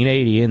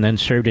 1980 and then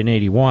served in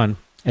 81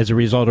 as a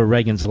result of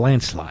Reagan's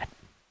landslide.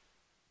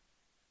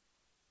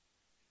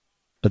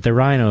 But the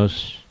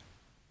rhinos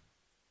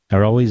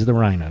are always the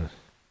rhinos.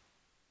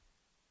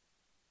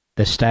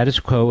 The status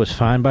quo is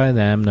fine by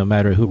them, no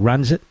matter who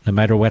runs it, no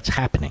matter what's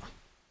happening.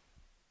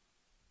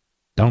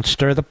 Don't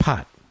stir the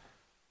pot.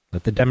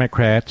 Let the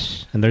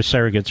Democrats and their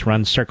surrogates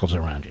run circles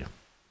around you.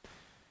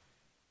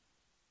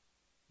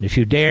 If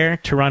you dare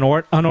to run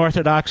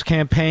unorthodox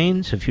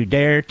campaigns, if you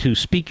dare to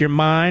speak your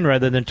mind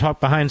rather than talk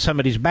behind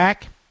somebody's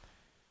back,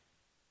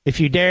 if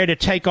you dare to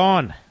take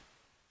on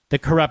the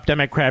corrupt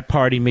Democrat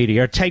Party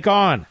media, or take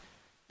on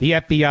the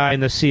FBI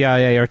and the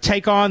CIA, or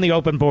take on the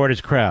open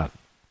borders crowd,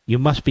 you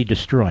must be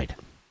destroyed.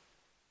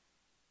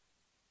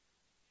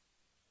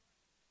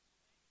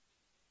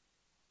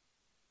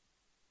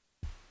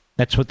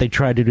 That's what they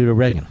tried to do to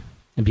Reagan.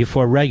 And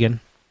before Reagan,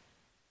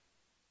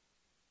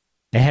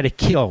 they had to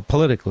kill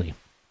politically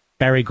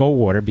Barry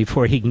Goldwater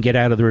before he can get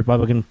out of the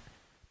Republican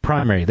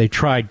primary. They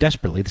tried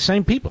desperately. The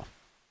same people.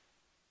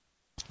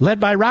 Led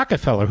by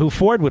Rockefeller, who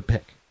Ford would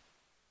pick.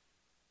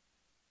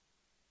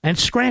 And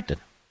Scranton.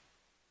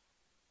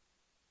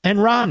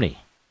 And Romney.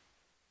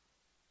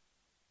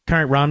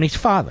 Current Romney's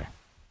father.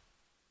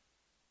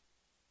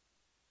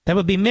 That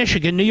would be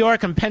Michigan, New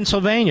York, and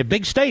Pennsylvania.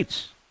 Big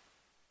states.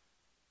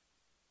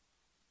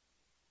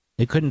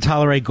 They couldn't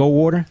tolerate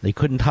Goldwater. They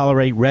couldn't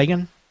tolerate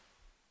Reagan.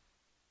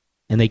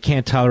 And they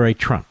can't tolerate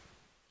Trump.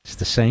 It's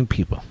the same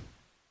people.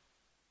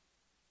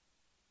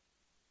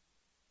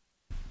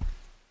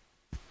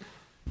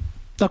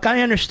 Look,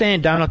 I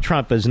understand Donald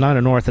Trump is not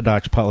an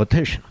orthodox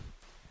politician.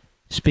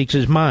 Speaks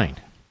his mind.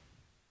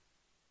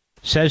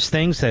 Says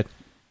things that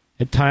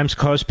at times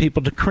cause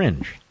people to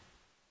cringe.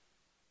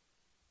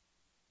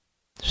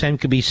 Same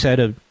could be said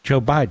of Joe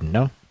Biden,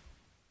 no?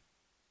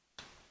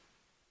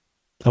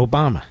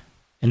 Obama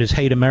and his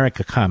hate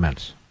America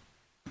comments.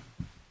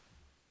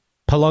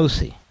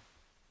 Pelosi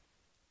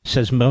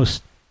says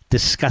most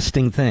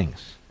disgusting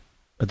things,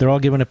 but they're all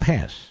given a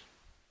pass.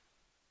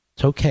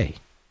 It's okay,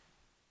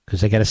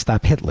 because they got to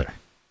stop Hitler.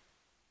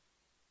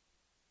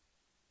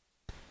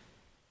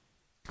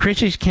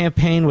 Christie's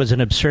campaign was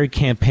an absurd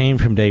campaign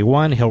from day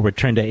one. He'll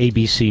return to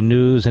ABC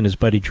News, and his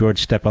buddy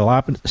George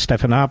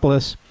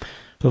Stephanopoulos,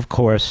 who, of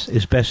course,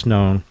 is best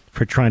known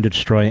for trying to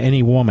destroy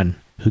any woman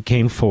who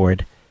came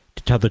forward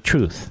to tell the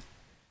truth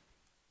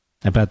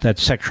about that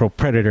sexual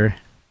predator,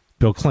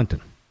 Bill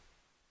Clinton.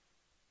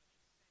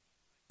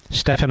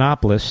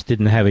 Stephanopoulos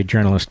didn't have a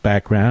journalist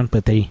background,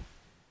 but they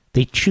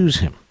choose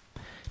him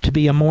to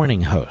be a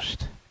morning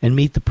host and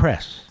meet the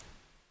press,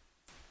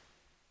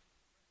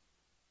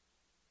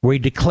 where he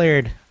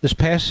declared this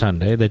past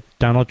Sunday that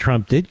Donald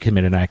Trump did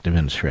commit an act of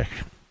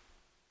insurrection.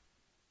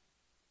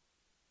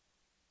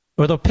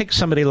 Or they'll pick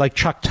somebody like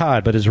Chuck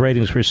Todd, but his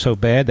ratings were so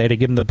bad they had to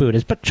give him the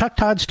boot. But Chuck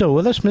Todd's still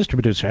with us, Mr.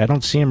 Producer. I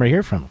don't see him or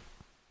hear from him.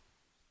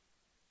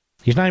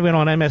 He's not even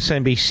on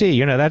MSNBC.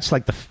 You know, that's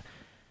like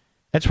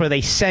that's where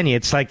they send you.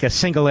 It's like a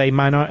single-A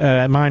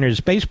minors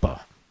baseball.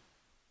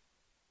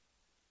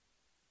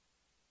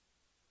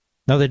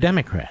 No, the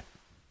Democrat.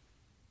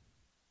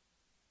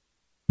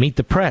 Meet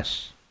the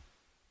press.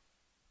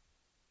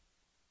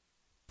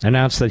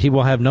 announced that he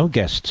will have no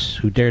guests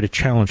who dare to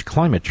challenge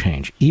climate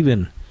change,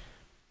 even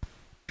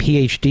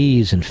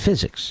PhDs in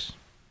physics.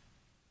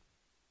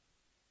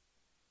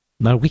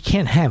 No, we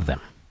can't have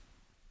them.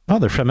 Oh,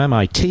 they're from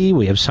MIT.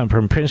 We have some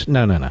from Princeton.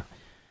 No.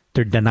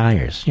 They're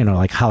deniers,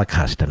 like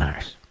Holocaust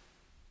deniers.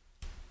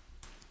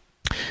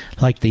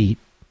 Like the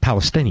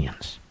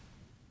Palestinians.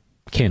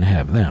 Can't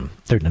have them.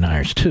 They're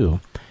deniers too.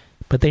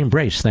 But they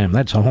embrace them.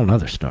 That's a whole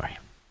other story.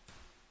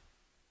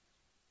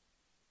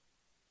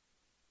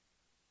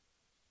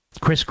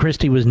 Chris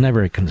Christie was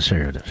never a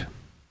conservative.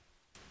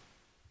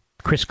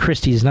 Chris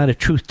Christie is not a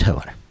truth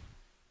teller.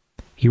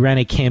 He ran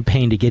a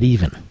campaign to get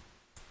even.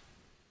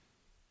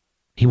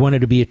 He wanted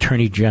to be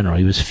Attorney General.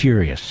 He was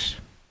furious.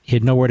 He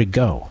had nowhere to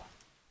go.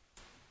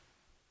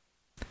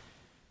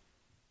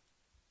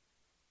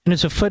 And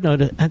as a footnote,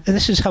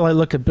 this is how I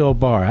look at Bill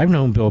Barr. I've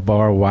known Bill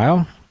Barr a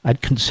while.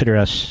 I'd consider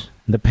us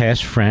in the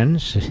past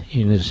friends.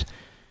 He and his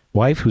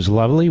wife, who's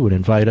lovely, would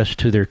invite us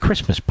to their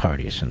Christmas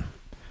parties. And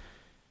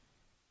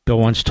Bill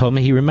once told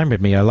me he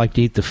remembered me. I like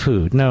to eat the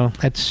food. No,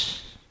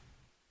 that's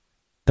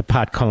the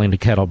pot calling the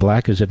kettle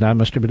black, is it not,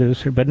 Mr.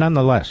 Producer? But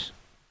nonetheless,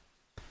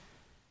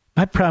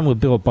 my problem with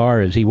Bill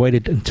Barr is he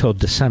waited until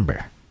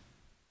December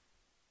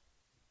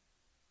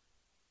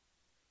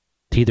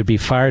to either be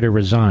fired or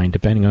resign,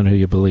 depending on who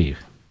you believe.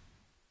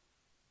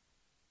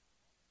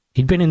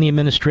 He'd been in the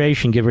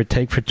administration, give or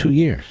take, for 2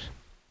 years.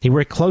 He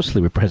worked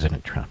closely with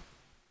President Trump.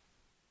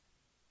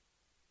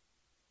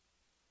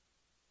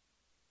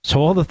 So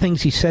all the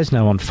things he says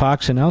now on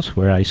Fox and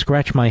elsewhere, I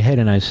scratch my head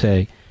and I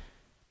say,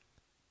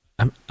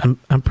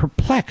 I'm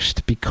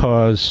perplexed,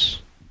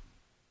 because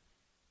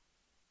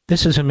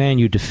this is a man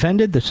you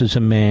defended, this is a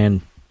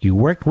man you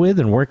worked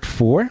with and worked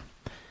for,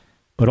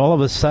 but all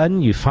of a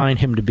sudden you find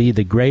him to be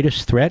the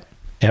greatest threat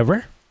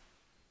ever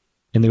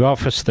in the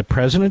office of the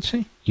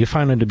presidency. You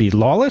find him to be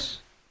lawless.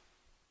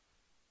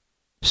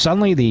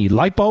 Suddenly the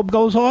light bulb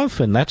goes off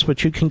and that's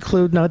what you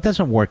conclude. No, it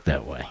doesn't work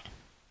that way.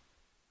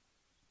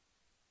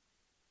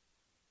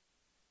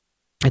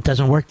 It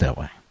doesn't work that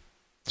way.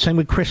 Same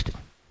with Christie.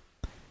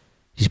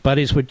 He's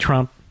buddies with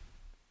Trump,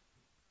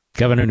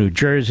 governor of New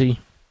Jersey.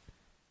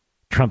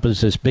 Trump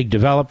is this big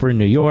developer in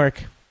New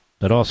York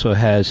that also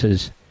has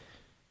his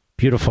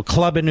beautiful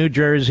club in New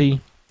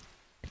Jersey.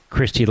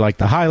 Christie liked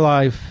the high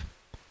life.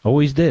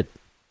 Always did.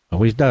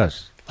 Always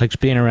does. Likes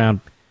being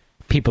around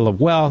people of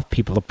wealth,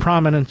 people of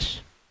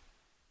prominence.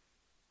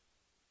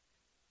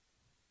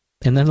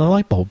 And then the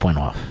light bulb went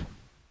off.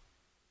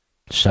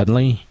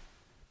 Suddenly,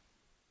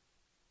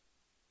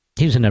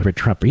 he's a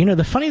never-Trumper.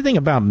 The funny thing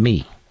about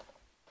me,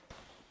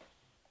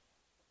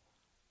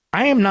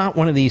 I am not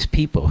one of these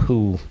people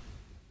who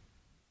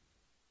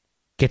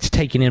gets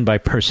taken in by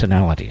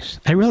personalities.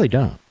 I really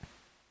don't.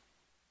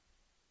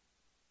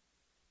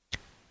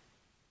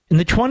 In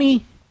the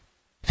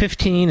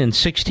 2015 and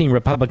 16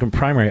 Republican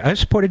primary, I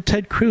supported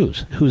Ted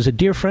Cruz, who's a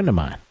dear friend of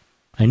mine.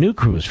 I knew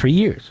Cruz for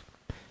years.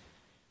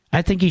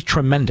 I think he's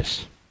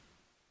tremendous.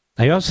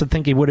 I also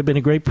think he would have been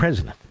a great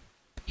president.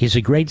 He's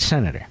a great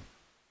senator.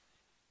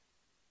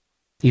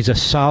 He's a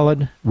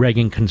solid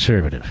Reagan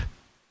conservative.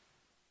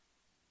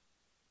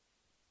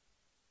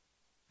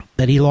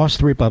 That he lost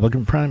the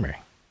Republican primary.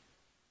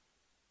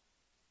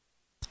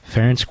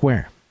 Fair and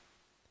square.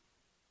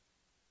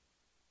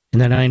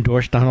 And then I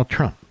endorsed Donald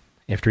Trump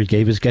after he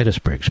gave his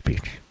Gettysburg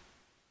speech.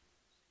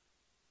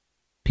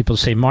 People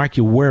say, Mark,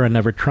 you were a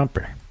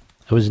never-Trumper.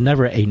 I was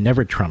never a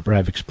never-Trumper.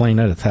 I've explained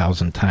that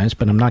 1,000 times,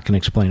 but I'm not going to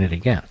explain it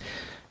again.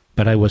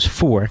 But I was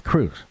for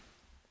Cruz.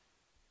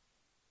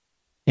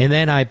 And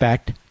then I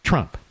backed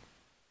Trump.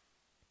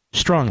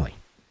 Strongly.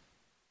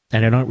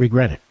 And I don't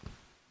regret it.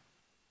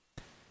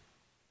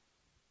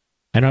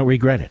 I don't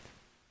regret it.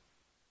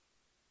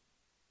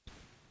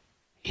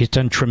 He's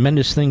done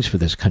tremendous things for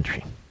this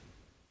country.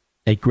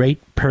 At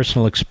great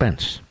personal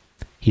expense.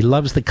 He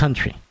loves the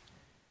country.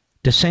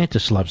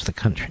 DeSantis loves the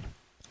country.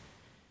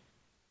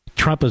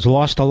 Trump has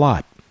lost a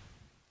lot.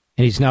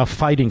 And he's now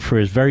fighting for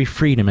his very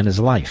freedom in his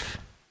life.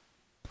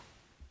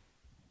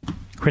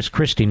 Chris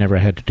Christie never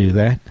had to do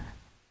that.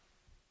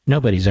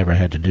 Nobody's ever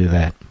had to do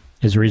that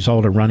as a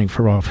result of running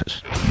for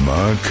office.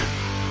 Mark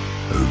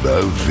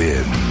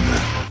Levin.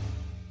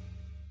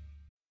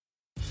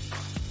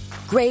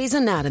 Grey's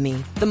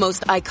Anatomy, the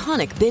most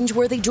iconic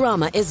binge-worthy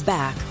drama, is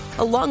back,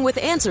 along with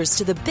answers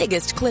to the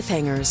biggest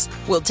cliffhangers.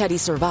 Will Teddy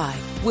survive?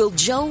 Will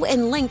Joe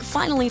and Link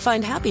finally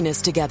find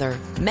happiness together?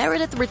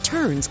 Meredith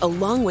returns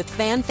along with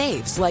fan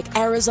faves like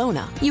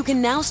Arizona. You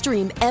can now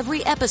stream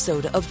every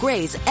episode of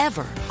Grey's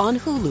ever on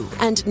Hulu,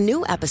 and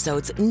new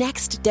episodes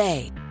next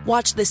day.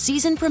 Watch the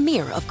season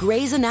premiere of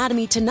Grey's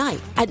Anatomy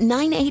tonight at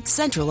 9/8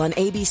 Central on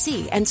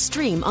ABC and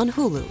stream on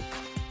Hulu.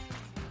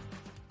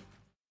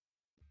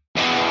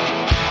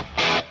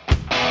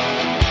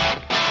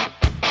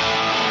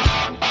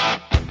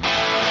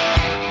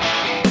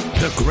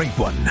 The Great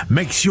One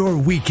makes your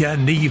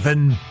weekend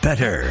even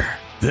better.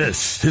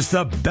 This is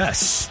the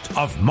best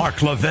of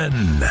Mark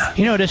Levin.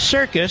 At a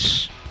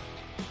circus,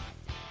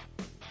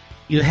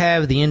 you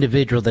have the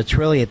individual that's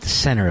really at the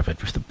center of it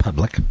for the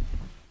public.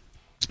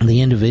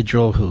 The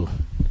individual who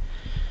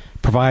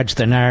provides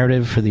the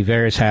narrative for the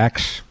various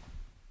acts.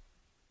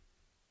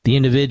 The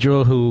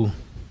individual who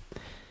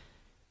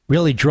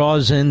really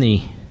draws in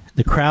the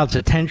crowd's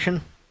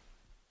attention.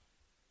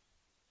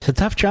 It's a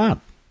tough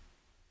job.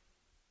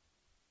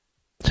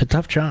 It's a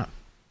tough job.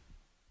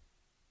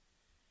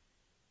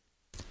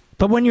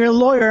 But when you're a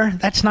lawyer,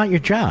 that's not your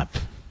job.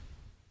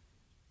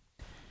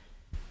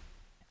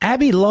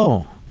 Abby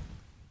Lowe,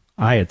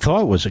 I had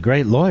thought was a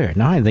great lawyer.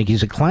 Now I think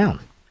he's a clown.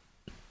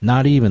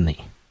 Not even the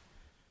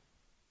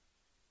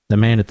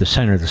man at the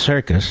center of the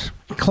circus,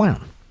 a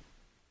clown.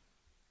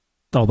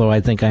 Although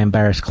I think I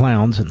embarrass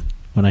clowns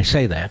when I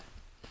say that.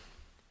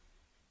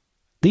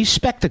 These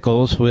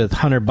spectacles with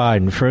Hunter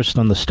Biden, first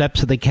on the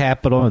steps of the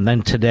Capitol and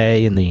then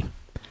today in the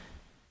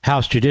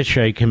House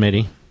Judiciary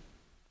Committee,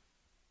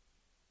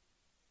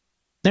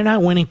 they're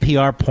not winning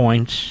PR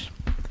points,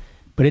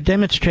 but it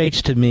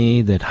demonstrates to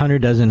me that Hunter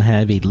doesn't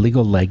have a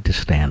legal leg to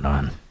stand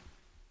on.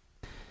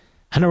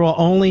 Hunter will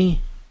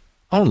only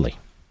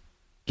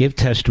give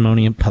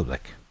testimony in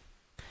public.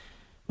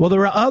 Well,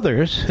 there are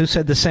others who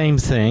said the same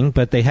thing,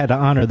 but they had to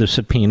honor the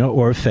subpoena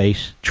or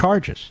face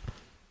charges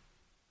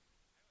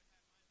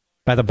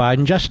by the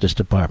Biden Justice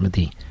Department.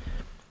 The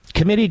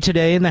committee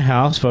today in the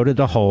House voted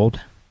to hold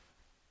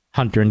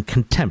Hunter in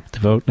contempt. The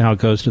vote now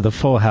goes to the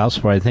full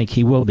House, where I think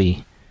he will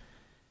be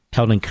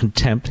held in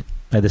contempt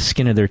by the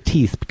skin of their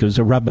teeth because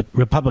the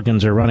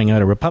Republicans are running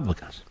out of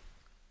Republicans.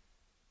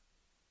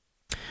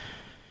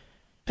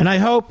 And I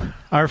hope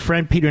our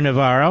friend Peter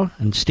Navarro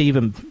and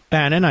Stephen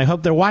Bannon, I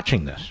hope they're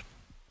watching this.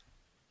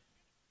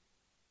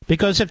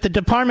 Because if the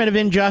Department of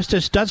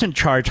Injustice doesn't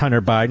charge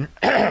Hunter Biden,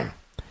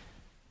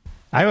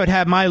 I would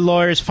have my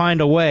lawyers find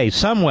a way,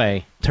 some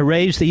way, to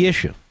raise the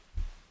issue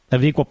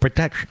of equal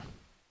protection.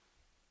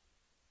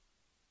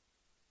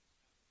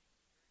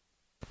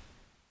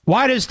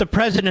 Why does the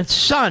president's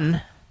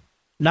son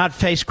not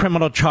face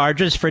criminal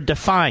charges for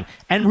defying,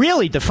 and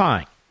really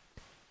defying?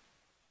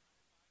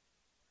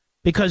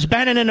 Because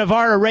Bannon and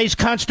Navarro raised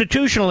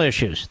constitutional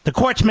issues. The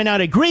courts may not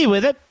agree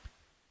with it,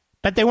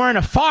 but they weren't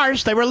a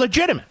farce, they were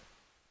legitimate.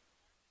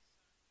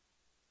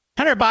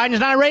 Hunter Biden's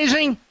not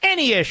raising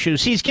any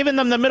issues. He's giving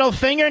them the middle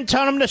finger and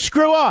telling them to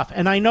screw off.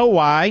 And I know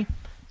why,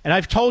 and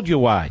I've told you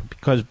why.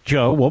 Because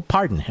Joe will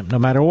pardon him no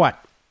matter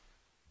what.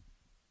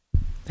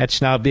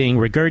 That's now being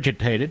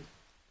regurgitated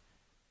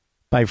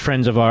by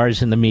friends of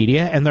ours in the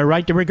media, and they're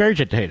right to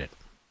regurgitate it.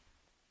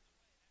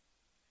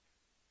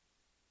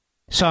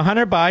 So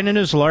Hunter Biden and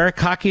his lawyer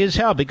cocky as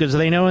hell because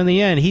they know in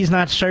the end he's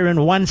not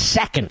serving 1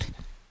 second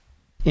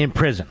in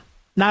prison.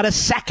 Not a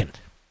second.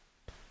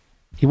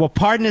 He will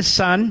pardon his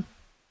son.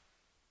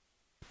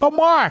 But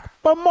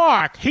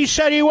Mark, he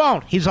said he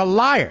won't. He's a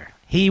liar.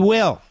 He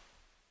will.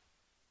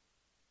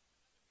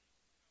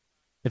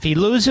 If he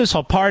loses,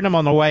 he'll pardon him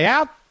on the way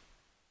out.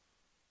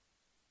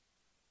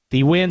 If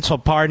he wins, he'll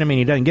pardon him, and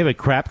he doesn't give a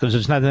crap because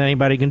there's nothing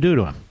anybody can do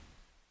to him.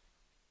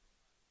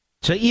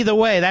 So either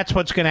way, that's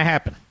what's going to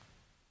happen.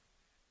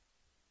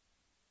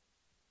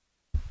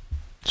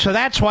 So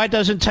that's why it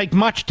doesn't take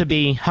much to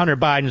be Hunter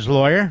Biden's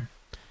lawyer.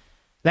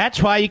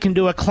 That's why you can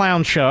do a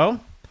clown show.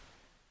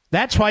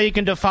 That's why you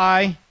can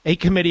defy a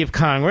committee of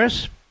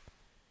Congress.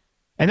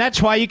 And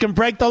that's why you can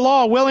break the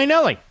law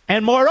willy-nilly.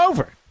 And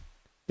moreover,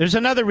 there's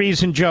another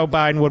reason Joe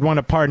Biden would want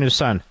to pardon his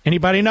son.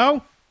 Anybody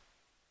know?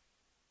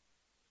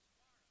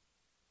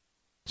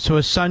 So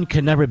his son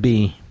can never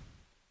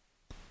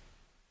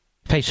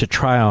face a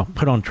trial,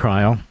 put on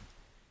trial,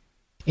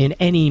 in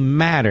any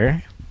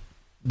matter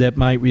that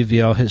might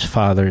reveal his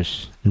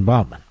father's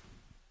involvement.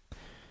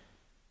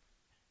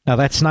 Now,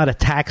 that's not a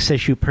tax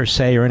issue per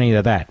se or any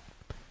of that.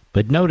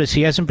 But notice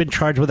he hasn't been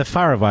charged with a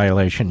FARA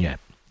violation yet.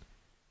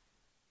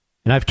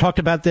 And I've talked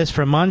about this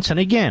for months, and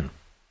again,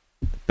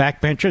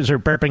 backbenchers are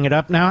burping it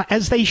up now,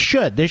 as they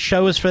should. This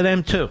show is for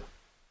them, too.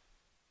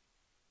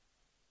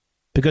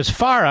 Because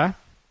FARA,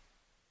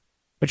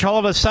 which all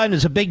of a sudden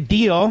is a big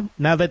deal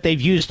now that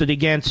they've used it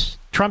against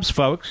Trump's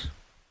folks,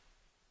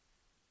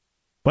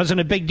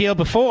 wasn't a big deal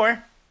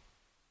before.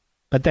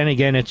 But then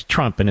again, it's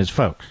Trump and his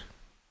folks.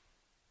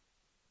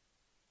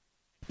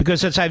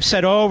 Because as I've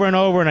said over and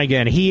over and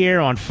again, here,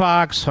 on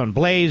Fox, on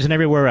Blaze, and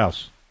everywhere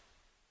else,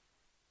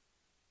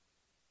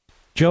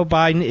 Joe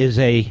Biden is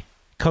a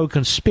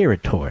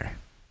co-conspirator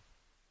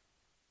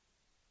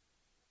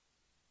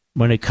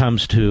when it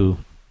comes to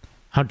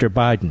Hunter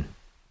Biden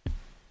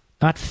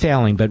not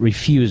failing but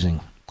refusing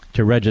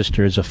to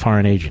register as a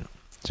foreign agent.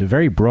 It's a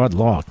very broad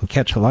law. It can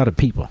catch a lot of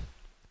people.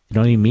 You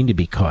don't even mean to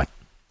be caught.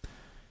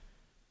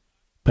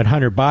 But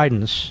Hunter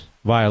Biden's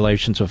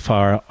violations of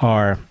FARA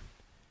are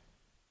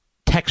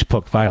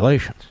textbook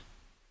violations.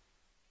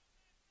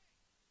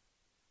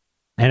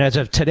 And as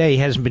of today, he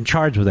hasn't been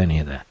charged with any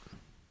of that.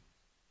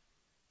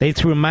 They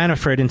threw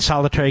Manafort in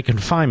solitary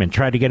confinement,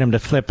 tried to get him to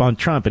flip on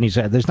Trump, and he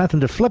said, there's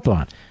nothing to flip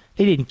on.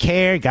 He didn't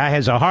care. Guy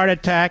has a heart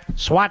attack.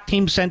 SWAT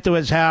team sent to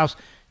his house.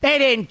 They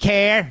didn't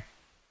care.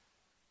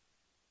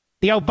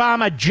 The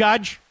Obama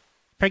judge,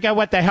 forget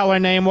what the hell her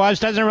name was,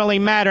 doesn't really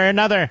matter,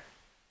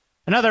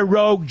 another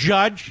rogue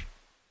judge.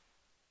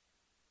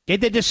 They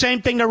did the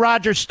same thing to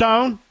Roger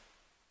Stone.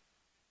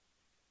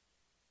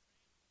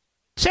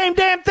 Same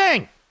damn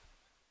thing.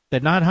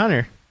 But not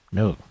Hunter.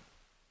 No.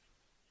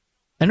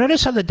 And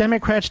notice how the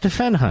Democrats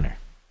defend Hunter.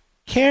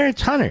 Care,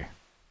 it's Hunter.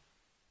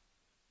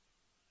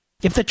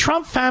 If the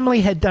Trump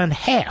family had done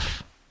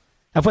half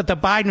of what the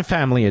Biden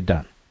family had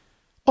done,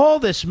 all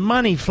this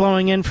money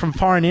flowing in from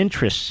foreign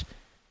interests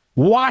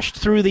washed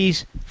through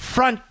these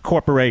front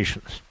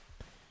corporations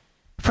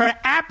for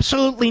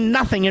absolutely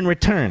nothing in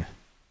return.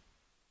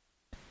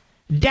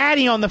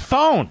 Daddy on the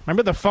phone.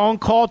 Remember the phone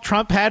call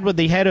Trump had with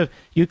the head of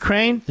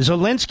Ukraine?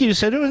 Zelensky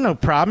said there was no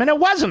problem, and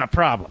it wasn't a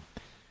problem.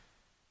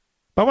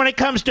 But when it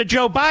comes to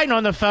Joe Biden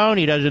on the phone,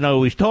 he doesn't know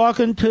who he's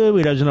talking to.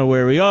 He doesn't know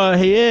where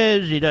he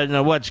is. He doesn't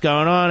know what's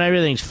going on.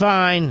 Everything's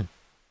fine.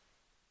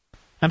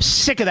 I'm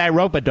sick of that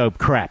rope-a-dope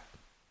crap.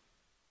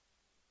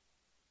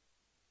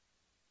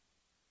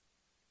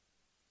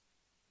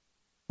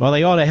 Well,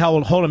 they ought to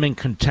hold him in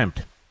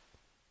contempt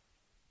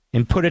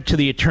and put it to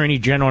the Attorney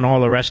General and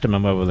all the rest of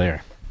them over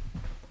there.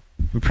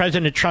 And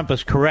President Trump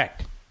is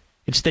correct.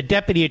 It's the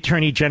Deputy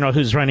Attorney General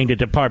who's running the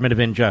Department of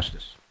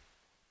Injustice.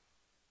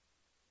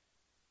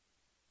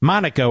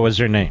 Monica was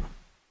her name.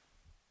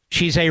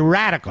 She's a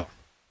radical.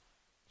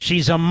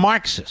 She's a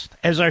Marxist,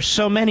 as are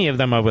so many of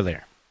them over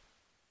there.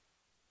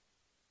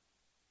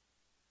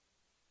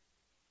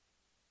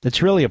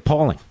 It's really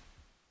appalling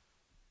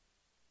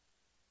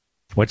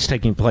what's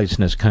taking place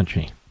in this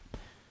country.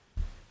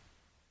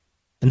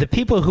 And the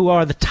people who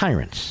are the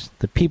tyrants,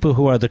 the people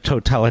who are the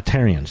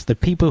totalitarians, the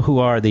people who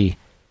are the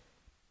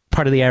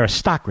part of the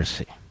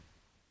aristocracy,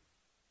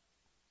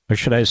 or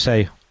should I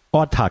say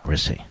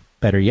autocracy,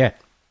 better yet,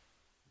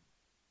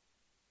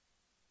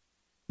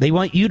 they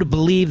want you to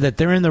believe that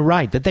they're in the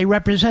right, that they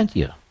represent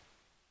you.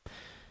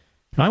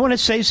 Now, I want to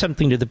say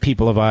something to the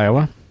people of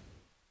Iowa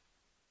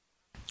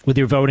with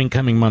your voting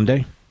coming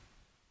Monday.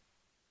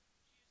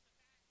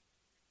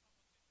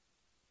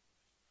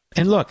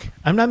 And look,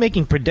 I'm not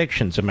making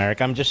predictions,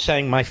 America. I'm just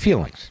saying my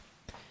feelings.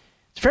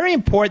 It's very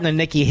important that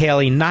Nikki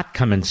Haley not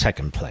come in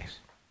second place.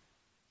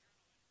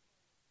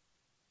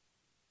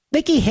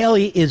 Nikki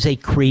Haley is a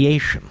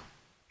creation.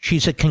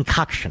 She's a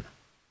concoction.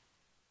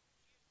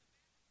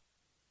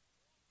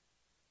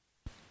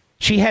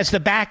 She has the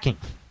backing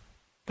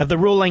of the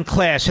ruling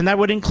class, and that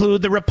would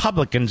include the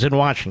Republicans in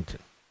Washington.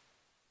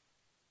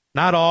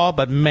 Not all,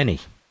 but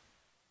many.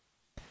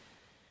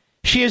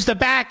 She has the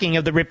backing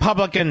of the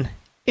Republican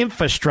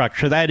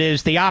infrastructure, that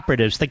is, the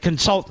operatives, the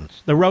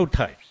consultants, the road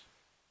types.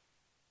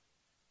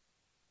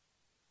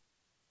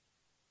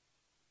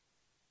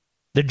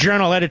 The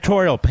Journal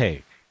editorial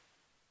page.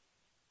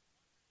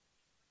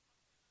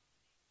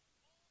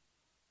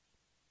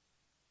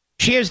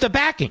 She has the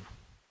backing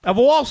of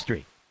Wall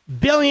Street.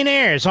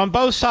 Billionaires on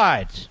both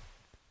sides.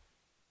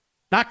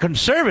 Not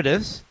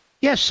conservatives.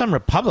 Yes, some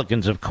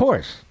Republicans, of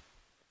course.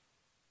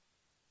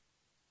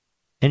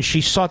 And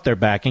she sought their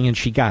backing, and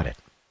she got it.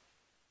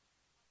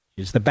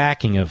 She's the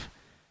backing of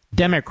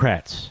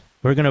Democrats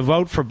who are going to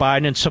vote for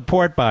Biden and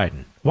support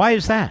Biden. Why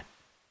is that?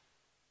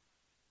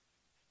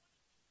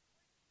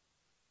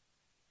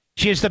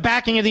 She has the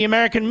backing of the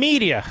American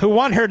media who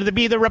want her to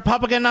be the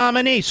Republican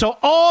nominee. So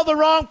all the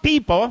wrong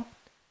people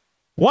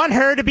want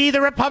her to be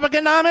the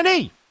Republican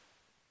nominee.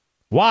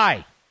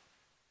 Why?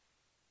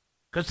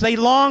 Because they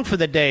long for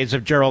the days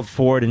of Gerald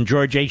Ford and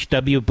George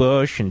H.W.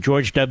 Bush and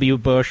George W.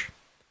 Bush.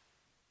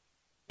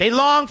 They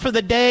long for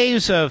the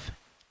days of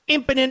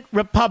impotent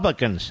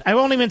Republicans. I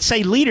won't even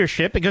say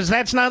leadership, because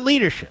that's not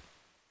leadership.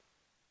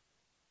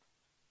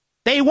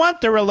 They want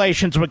the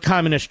relations with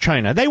Communist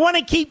China. They want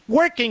to keep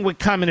working with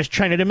Communist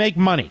China to make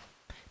money.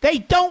 They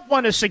don't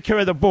want to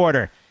secure the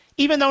border,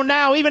 even though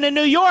now, even in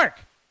New York,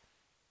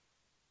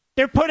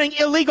 they're putting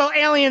illegal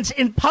aliens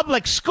in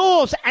public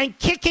schools and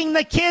kicking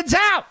the kids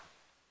out.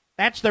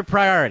 That's their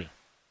priority.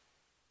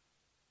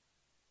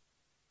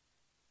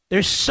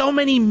 There's so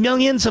many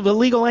millions of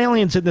illegal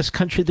aliens in this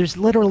country, there's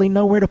literally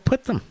nowhere to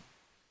put them.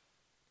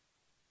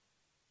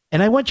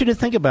 And I want you to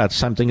think about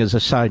something as a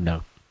side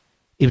note.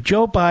 If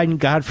Joe Biden,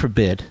 God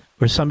forbid,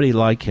 or somebody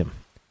like him,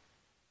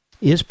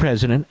 is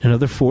president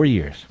another 4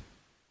 years,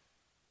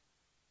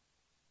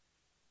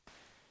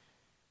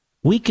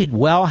 we could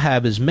well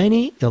have as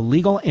many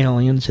illegal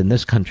aliens in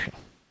this country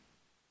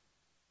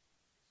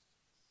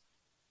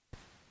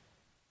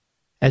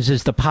as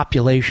is the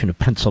population of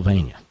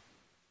Pennsylvania.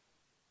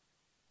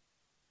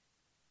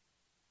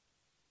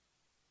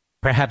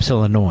 Perhaps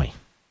Illinois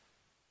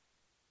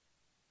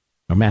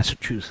or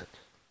Massachusetts.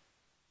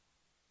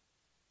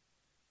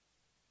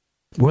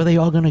 Where are they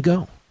all going to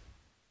go?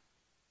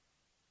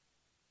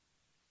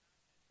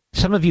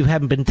 Some of you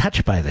haven't been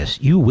touched by this.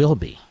 You will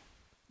be.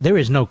 There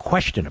is no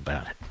question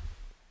about it.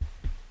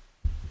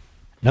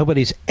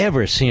 Nobody's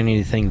ever seen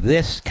anything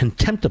this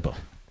contemptible,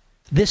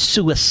 this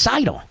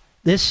suicidal,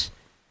 this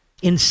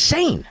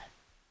insane.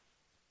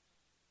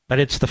 But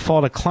it's the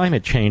fault of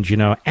climate change,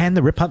 and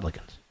the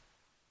Republicans.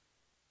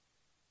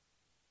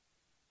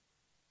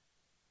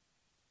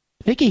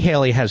 Nikki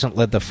Haley hasn't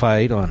led the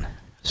fight on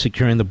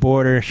securing the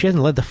border. She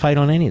hasn't led the fight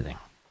on anything.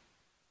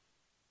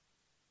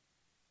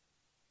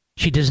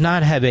 She does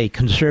not have a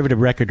conservative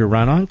record to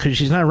run on because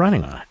she's not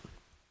running on it.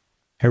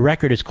 Her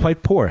record is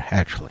quite poor,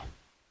 actually.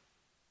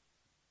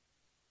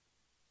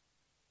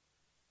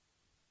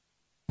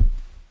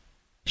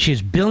 She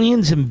has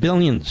millions and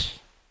millions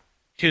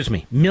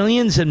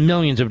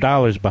of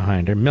dollars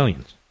behind her,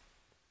 millions,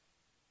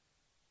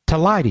 to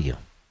lie to you.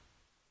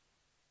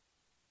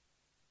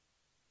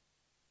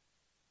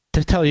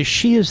 To tell you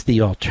she is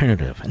the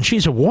alternative. And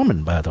she's a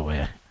woman, by the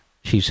way.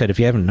 She said, if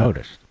you haven't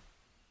noticed.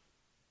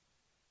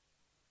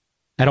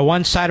 Out of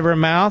one side of her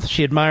mouth,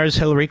 she admires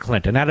Hillary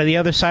Clinton. Out of the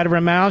other side of her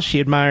mouth,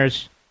 she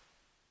admires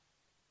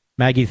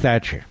Maggie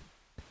Thatcher.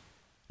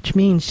 Which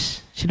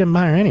means she doesn't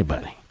admire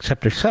anybody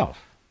except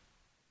herself.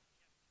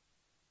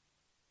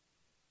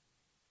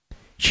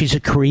 She's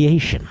a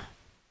creation.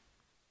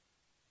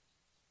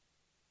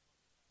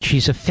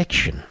 She's a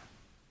fiction.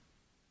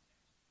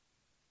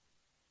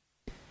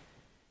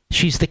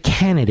 She's the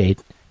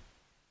candidate,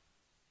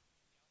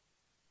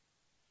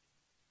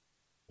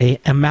 an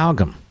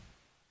amalgam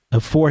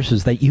of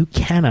forces that you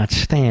cannot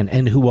stand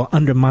and who will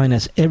undermine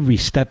us every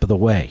step of the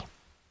way.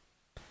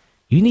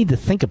 You need to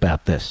think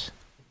about this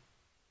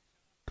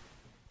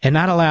and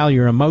not allow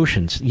your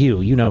emotions,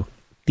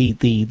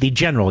 the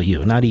general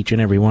you, not each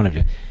and every one of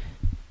you,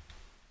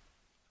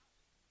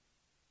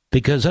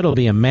 because it'll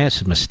be a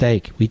massive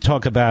mistake. We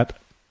talk about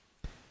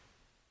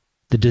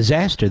the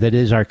disaster that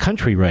is our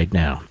country right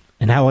now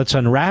and how it's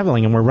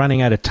unraveling and we're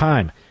running out of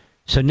time.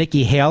 So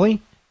Nikki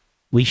Haley,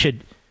 we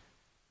should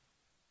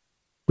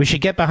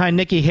get behind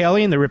Nikki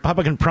Haley in the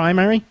Republican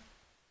primary?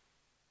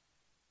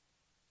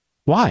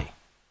 Why?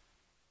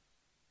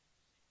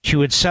 She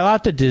would sell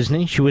out to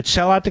Disney. She would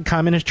sell out to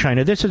Communist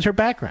China. This is her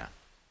background.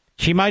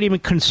 She might even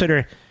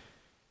consider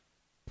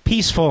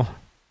peaceful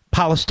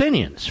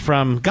Palestinians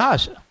from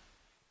Gaza,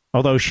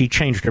 although she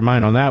changed her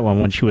mind on that one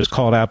when she was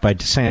called out by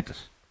DeSantis.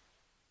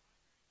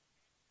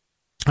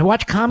 I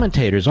watch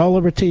commentators all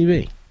over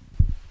TV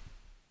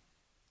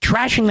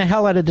trashing the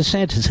hell out of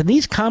DeSantis. And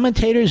these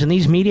commentators and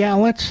these media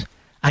outlets,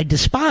 I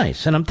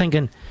despise. And I'm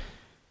thinking,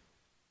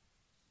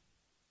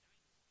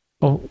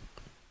 well,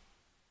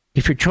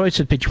 if your choice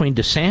is between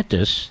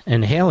DeSantis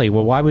and Haley,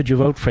 well, why would you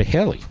vote for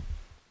Haley?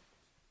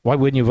 Why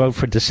wouldn't you vote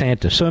for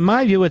DeSantis? So in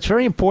my view, it's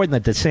very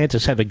important that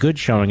DeSantis have a good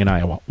showing in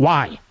Iowa.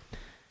 Why?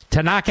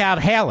 To knock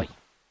out Haley.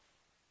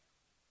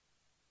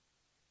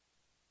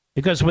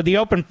 Because with the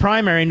open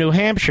primary in New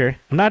Hampshire,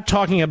 I'm not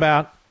talking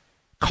about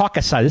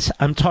caucuses.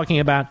 I'm talking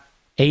about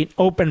an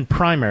open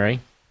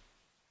primary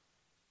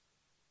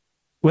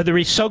where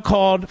the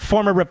so-called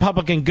former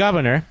Republican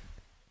governor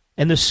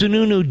and the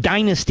Sununu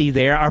dynasty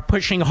there are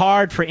pushing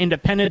hard for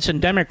independents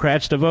and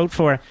Democrats to vote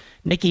for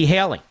Nikki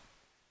Haley.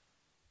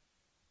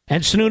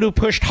 And Sununu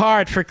pushed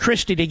hard for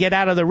Christie to get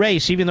out of the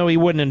race, even though he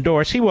wouldn't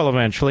endorse. He will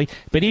eventually,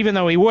 but even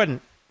though he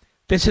wouldn't,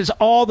 this is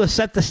all to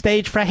set the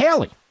stage for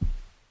Haley.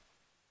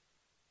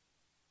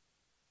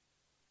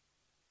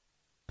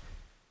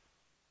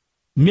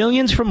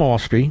 Millions from Wall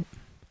Street,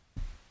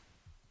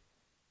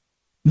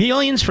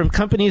 millions from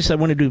companies that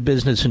want to do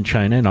business in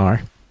China and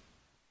are,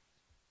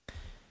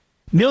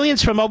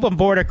 millions from open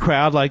border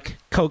crowd like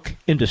Koch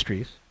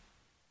Industries.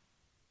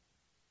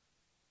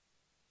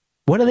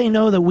 What do they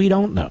know that we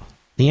don't know?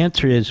 The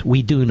answer is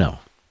we do know.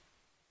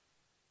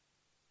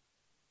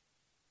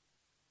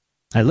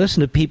 I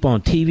listen to people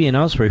on TV and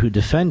elsewhere who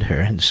defend her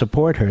and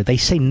support her. They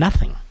say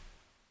nothing.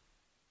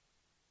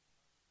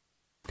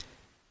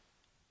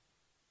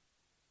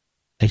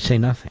 They say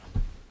nothing.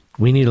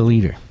 We need a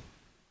leader.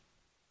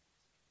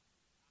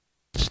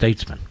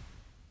 Statesman.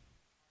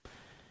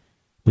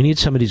 We need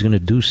somebody who's going to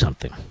do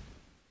something.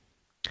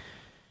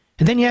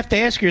 And then you have to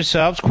ask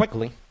yourselves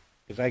quickly,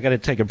 because I got to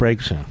take a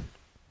break soon.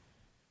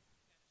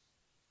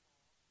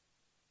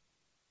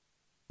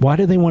 Why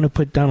do they want to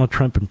put Donald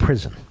Trump in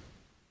prison?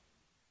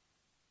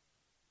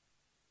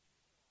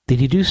 Did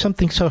he do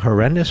something so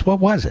horrendous?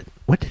 What was it?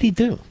 What did he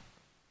do?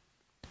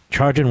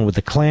 Charging him with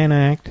the Klan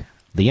Act,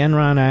 the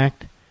Enron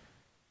Act,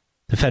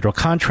 the Federal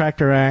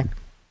Contractor Act,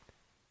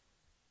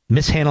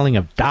 mishandling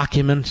of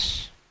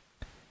documents,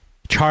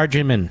 charge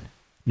him in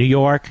New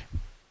York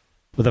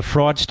with a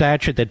fraud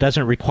statute that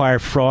doesn't require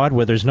fraud,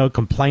 where there's no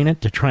complainant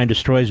to try and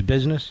destroy his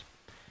business.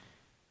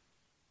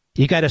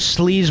 You got a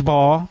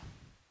sleazeball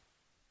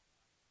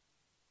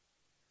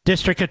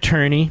district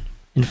attorney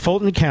in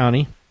Fulton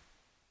County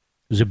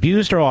who's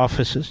abused her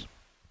offices,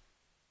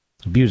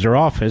 abused her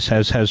office,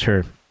 as has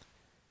her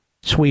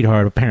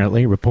sweetheart,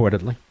 apparently,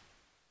 reportedly.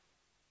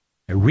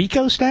 A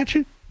RICO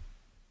statute?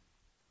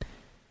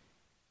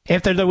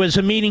 After there was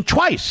a meeting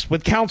twice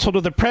with counsel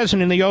to the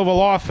president in the Oval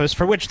Office,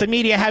 for which the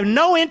media have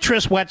no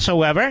interest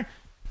whatsoever.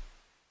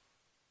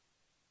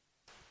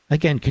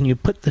 Again, can you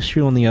put the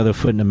shoe on the other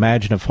foot and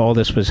imagine if all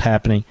this was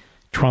happening,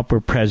 Trump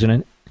were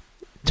president,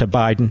 to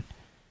Biden?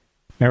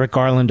 Merrick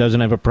Garland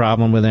doesn't have a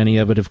problem with any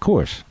of it, of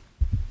course.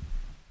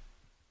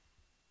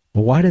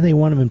 Well, why do they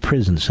want him in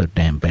prison so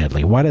damn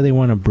badly? Why do they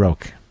want him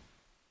broke?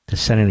 To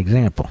set an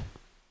example.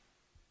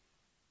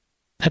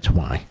 That's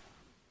why.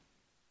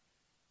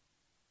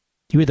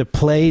 You either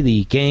play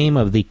the game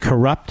of the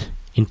corrupt,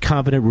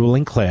 incompetent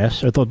ruling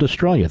class, or they'll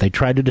destroy you. They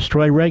tried to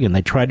destroy Reagan.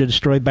 They tried to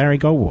destroy Barry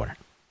Goldwater.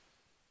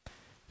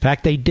 In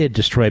fact, they did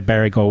destroy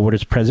Barry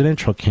Goldwater's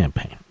presidential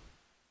campaign.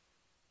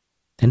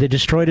 And they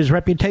destroyed his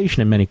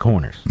reputation in many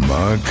corners.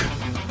 Mark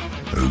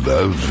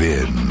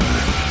Levin.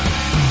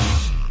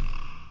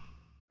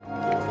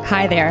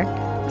 Hi there.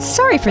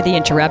 Sorry for the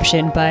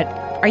interruption, but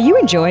are you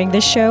enjoying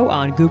this show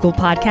on Google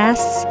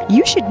Podcasts?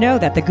 You should know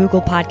that the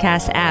Google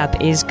Podcasts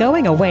app is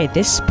going away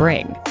this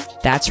spring.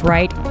 That's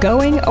right,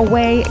 going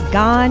away,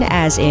 gone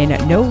as in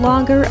no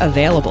longer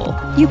available.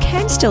 You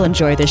can still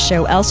enjoy this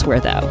show elsewhere,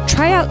 though.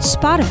 Try out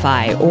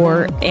Spotify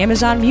or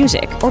Amazon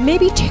Music, or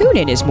maybe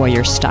TuneIn is more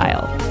your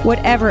style.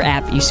 Whatever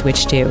app you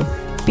switch to,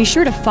 be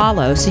sure to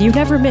follow so you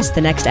never miss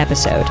the next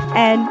episode.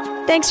 And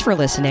thanks for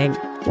listening,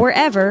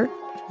 wherever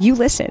you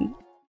listen.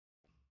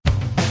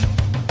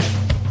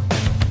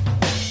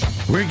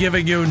 We're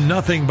giving you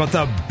nothing but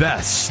the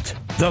best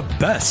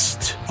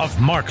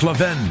of Mark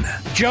Levin.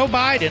 Joe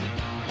Biden,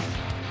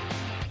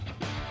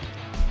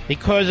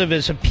 because of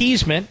his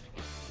appeasement,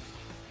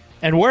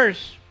 and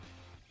worse,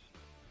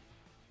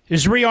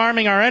 is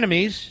rearming our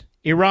enemies,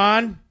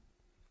 Iran,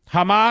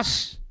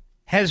 Hamas,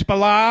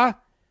 Hezbollah,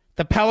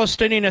 the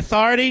Palestinian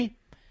Authority,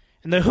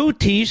 and the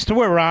Houthis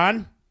through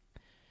Iran,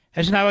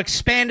 has now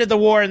expanded the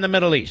war in the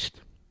Middle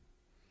East.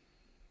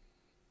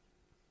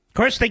 Of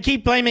course, they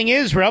keep blaming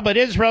Israel, but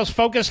Israel's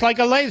focused like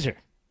a laser.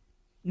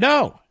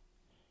 No.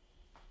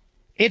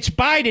 It's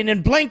Biden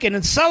and Blinken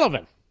and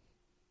Sullivan.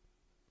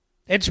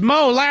 It's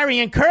Mo, Larry,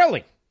 and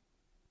Curly.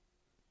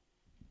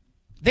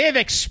 They've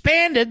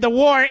expanded the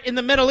war in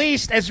the Middle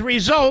East as a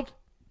result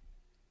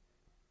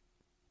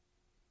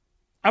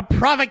of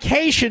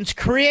provocations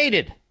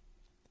created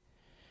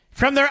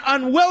from their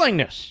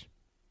unwillingness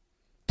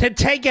to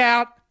take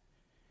out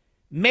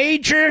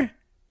major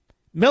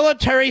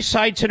military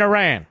sites in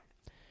Iran.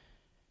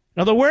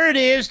 Now, the word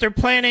is they're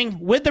planning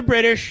with the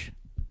British,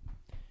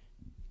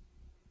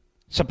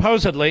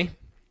 supposedly,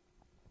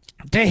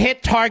 to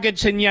hit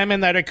targets in Yemen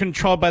that are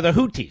controlled by the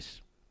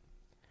Houthis.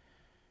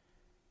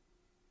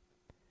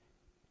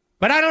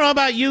 But I don't know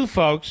about you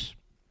folks.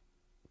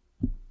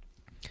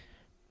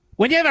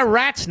 When you have a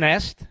rat's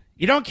nest,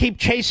 you don't keep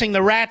chasing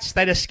the rats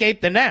that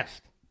escape the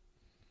nest.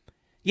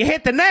 You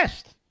hit the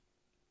nest.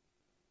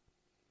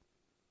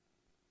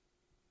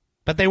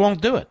 But they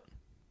won't do it.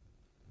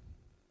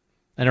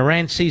 And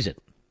Iran sees it.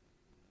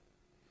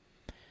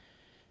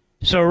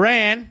 So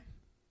Iran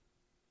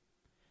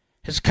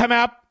has come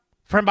out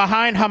from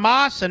behind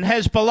Hamas and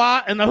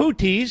Hezbollah and the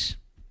Houthis,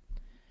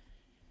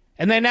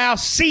 and they now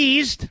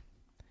seized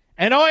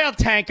an oil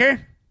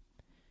tanker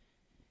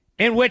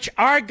in which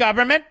our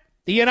government,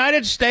 the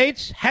United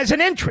States, has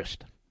an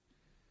interest.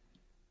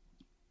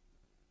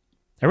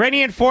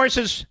 Iranian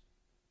forces,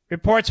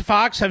 reports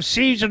Fox, have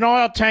seized an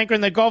oil tanker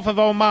in the Gulf of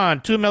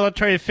Oman. 2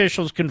 military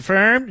officials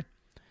confirmed.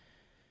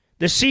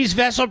 The seized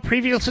vessel,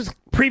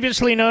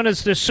 previously known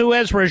as the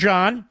Suez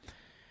Rajan,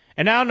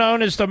 and now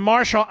known as the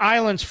Marshall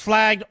Islands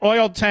flagged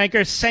oil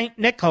tanker St.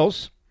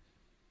 Nicholas,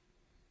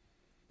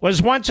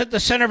 was once at the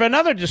center of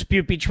another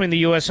dispute between the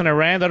U.S. and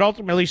Iran that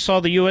ultimately saw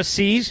the U.S.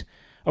 seize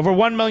over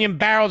 1 million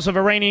barrels of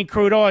Iranian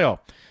crude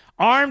oil.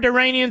 Armed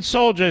Iranian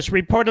soldiers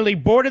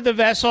reportedly boarded the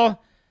vessel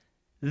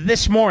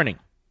this morning.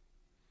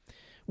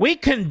 We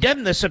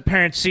condemn this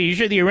apparent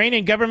seizure. The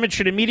Iranian government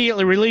should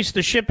immediately release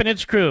the ship and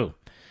its crew,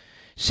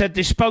 said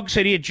the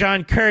spokesidiot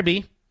John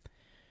Kirby,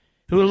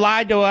 who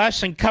lied to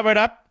us and covered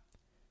up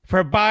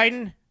for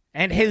Biden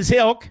and his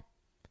ilk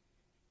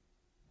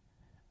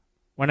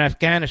when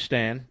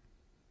Afghanistan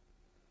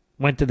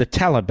went to the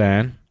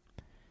Taliban.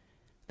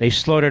 They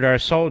slaughtered our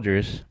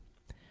soldiers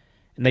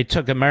and they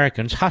took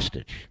Americans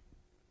hostage.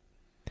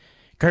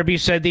 Kirby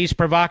said these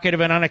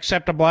provocative and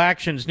unacceptable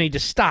actions need to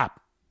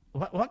stop.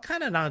 What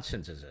kind of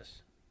nonsense is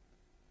this?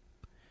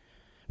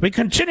 We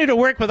continue to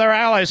work with our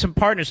allies and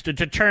partners to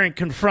deter and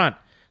confront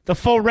the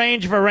full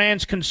range of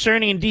Iran's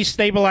concerning and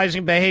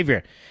destabilizing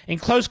behavior, in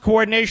close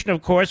coordination,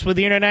 of course, with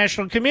the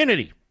international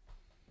community.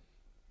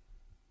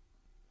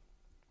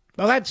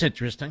 Well, that's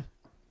interesting.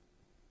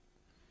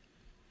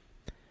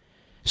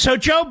 So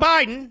Joe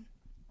Biden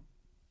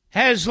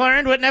has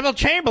learned what Neville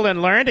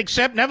Chamberlain learned,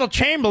 except Neville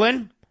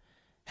Chamberlain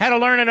had to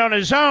learn it on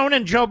his own,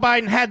 and Joe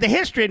Biden had the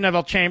history of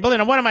Neville Chamberlain.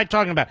 And what am I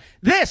talking about?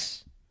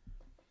 This.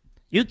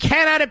 You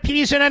cannot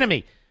appease an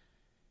enemy.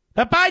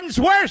 But Biden's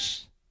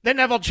worse than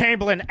Neville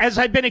Chamberlain, as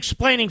I've been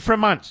explaining for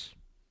months.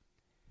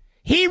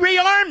 He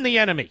rearmed the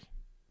enemy.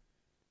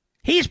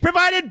 He's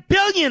provided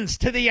billions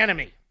to the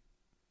enemy.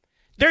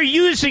 They're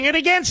using it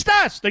against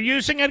us. They're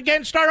using it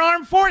against our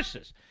armed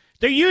forces.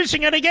 They're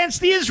using it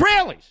against the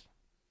Israelis.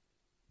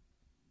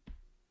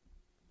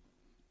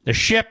 The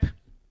ship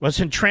was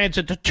in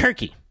transit to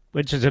Turkey,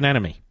 which is an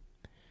enemy.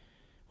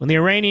 When the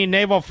Iranian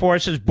naval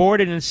forces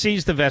boarded and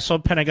seized the vessel,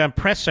 Pentagon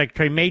Press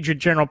Secretary Major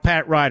General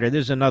Pat Ryder,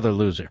 this is another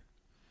loser.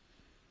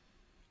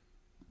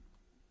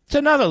 It's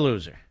another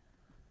loser.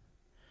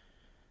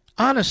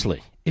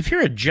 Honestly, if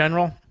you're a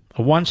general,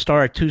 a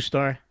 1-star or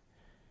 2-star,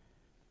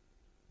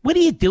 what are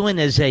you doing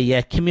as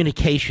a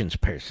communications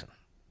person?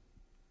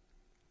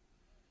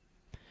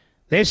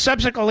 They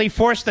subsequently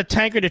forced the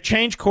tanker to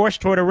change course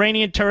toward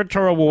Iranian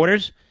territorial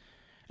waters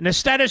And the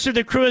status of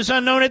the crew is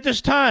unknown at this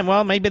time.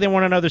 Well, maybe they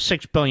want another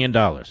 $6 billion.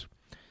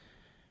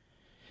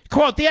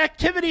 Quote, the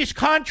activity is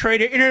contrary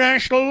to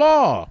international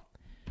law.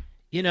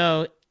 You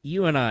know,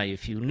 you and I,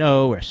 if you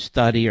know or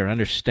study or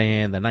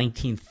understand the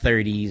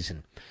 1930s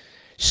and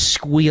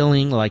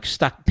squealing like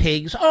stuck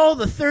pigs, oh,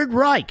 the Third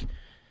Reich,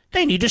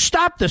 they need to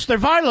stop this. They're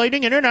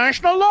violating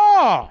international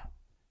law.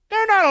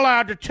 They're not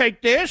allowed to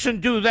take this and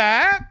do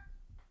that.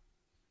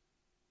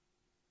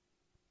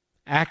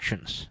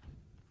 Actions.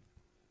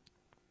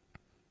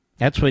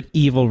 That's what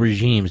evil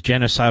regimes,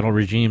 genocidal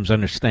regimes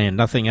understand.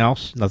 Nothing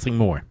else, nothing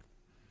more.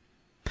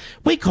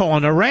 We call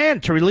on Iran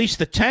to release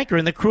the tanker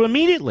and the crew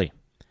immediately.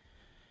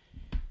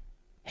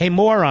 Hey,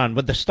 moron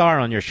with the star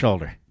on your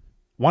shoulder.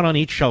 One on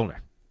each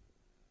shoulder.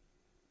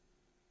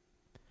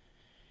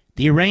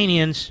 The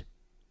Iranians,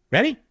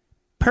 ready?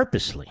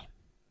 Purposely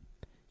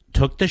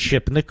took the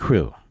ship and the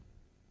crew.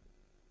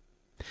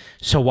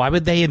 So why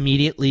would they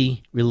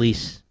immediately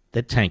release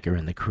the tanker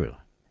and the crew?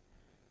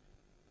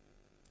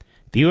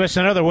 The U.S.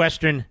 and other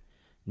Western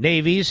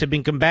navies have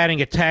been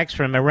combating attacks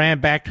from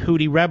Iran-backed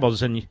Houthi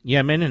rebels in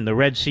Yemen and the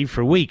Red Sea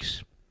for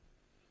weeks.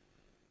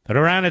 But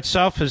Iran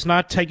itself has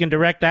not taken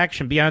direct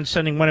action beyond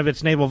sending one of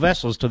its naval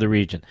vessels to the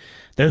region.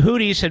 The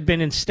Houthis had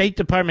been in State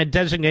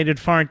Department-designated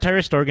foreign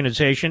terrorist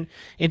organization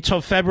until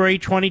February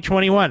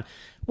 2021.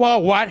 Well,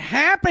 what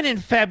happened in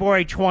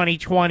February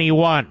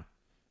 2021?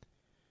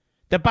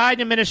 The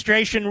Biden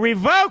administration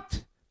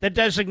revoked the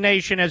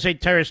designation as a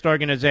terrorist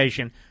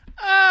organization.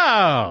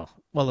 Oh,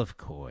 well, of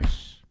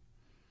course.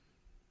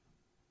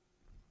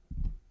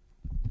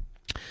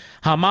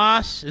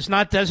 Hamas is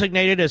not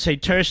designated as a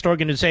terrorist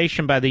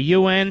organization by the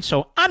UN,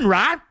 so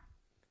UNRWA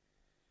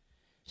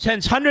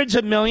sends hundreds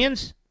of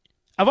millions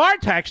of our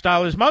tax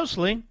dollars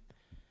mostly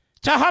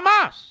to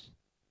Hamas,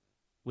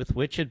 with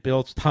which it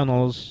builds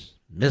tunnels,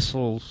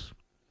 missiles,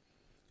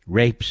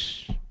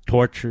 rapes,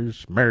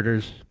 tortures,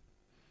 murders.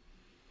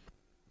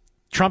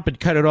 Trump had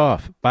cut it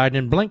off. Biden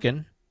and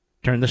Blinken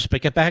turned the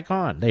spigot back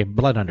on. They have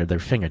blood under their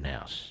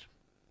fingernails.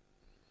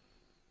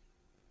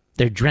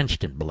 They're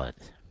drenched in blood.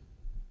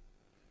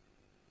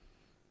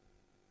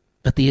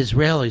 But the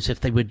Israelis, if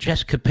they would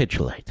just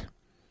capitulate.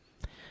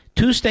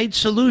 Two-state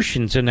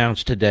solutions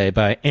announced today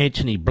by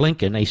Antony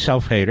Blinken, a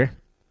self-hater.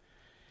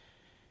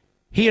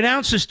 He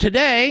announces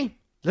today,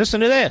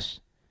 listen to this,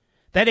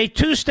 that a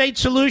two-state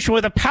solution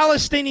with a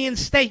Palestinian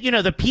state, you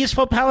know, the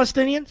peaceful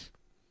Palestinians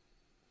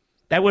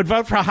that would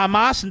vote for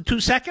Hamas in 2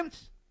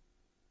 seconds,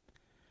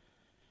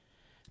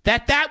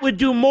 that would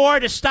do more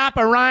to stop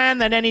Iran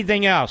than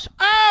anything else.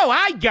 Oh,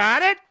 I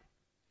got it.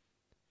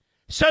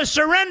 So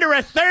surrender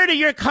a third of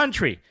your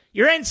country,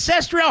 your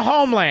ancestral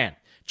homeland,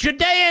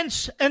 Judea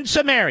and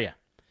Samaria.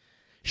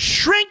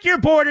 Shrink your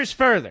borders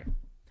further.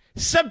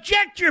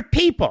 Subject your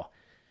people,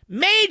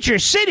 major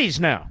cities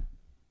now,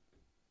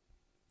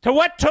 to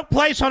what took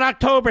place on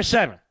October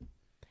 7th.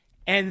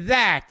 And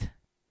that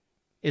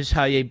is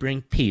how you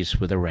bring peace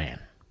with Iran.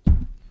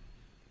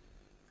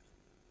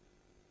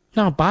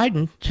 Now,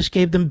 Biden just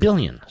gave them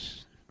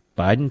billions.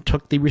 Biden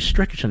took the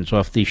restrictions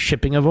off the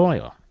shipping of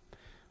oil,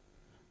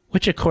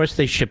 which, of course,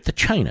 they ship to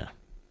China.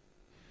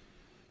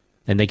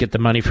 And they get the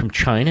money from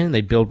China and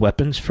they build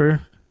weapons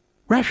for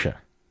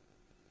Russia.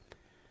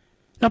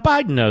 Now,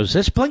 Biden knows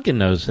this. Blinken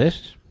knows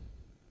this.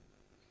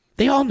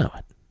 They all know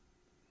it.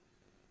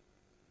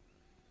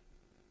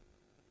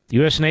 The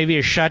U.S. Navy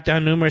has shot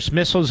down numerous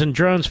missiles and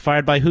drones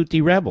fired by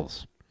Houthi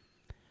rebels.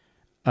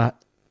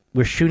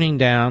 We're shooting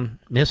down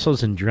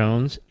missiles and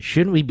drones.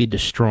 Shouldn't we be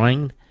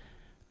destroying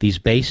these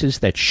bases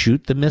that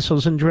shoot the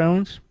missiles and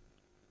drones?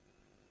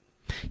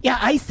 Yeah,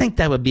 I think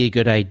that would be a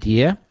good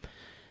idea.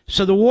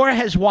 So the war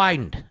has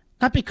widened,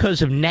 not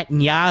because of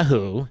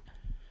Netanyahu,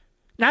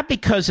 not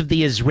because of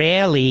the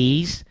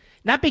Israelis,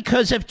 not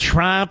because of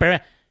Trump,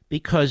 or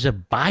because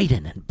of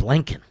Biden and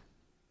Blinken.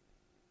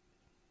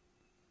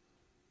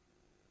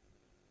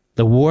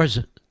 The war's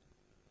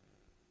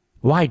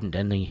widened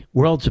and the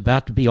world's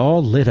about to be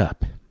all lit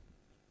up.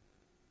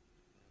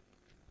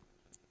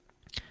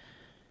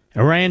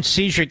 Iran's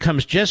seizure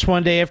comes just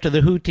one day after the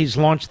Houthis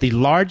launched the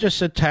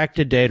largest attack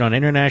to date on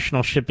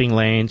international shipping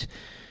lanes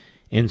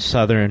in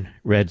southern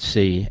Red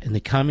Sea. And the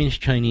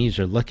communist Chinese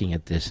are looking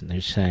at this and they're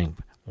saying,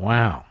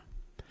 wow,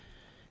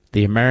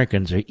 the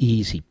Americans are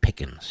easy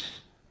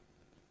pickings.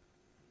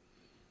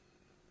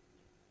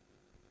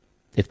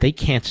 If they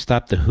can't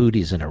stop the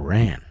Houthis in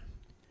Iran,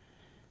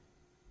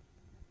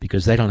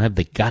 because they don't have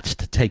the guts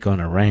to take on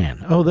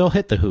Iran, oh, they'll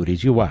hit the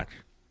Houthis, you watch.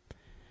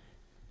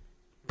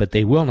 But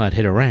they will not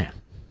hit Iran.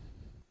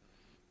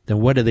 Then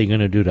what are they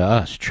going to do to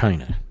us,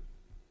 China?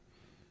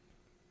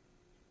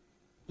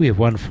 We have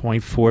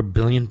 1.4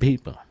 billion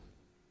people.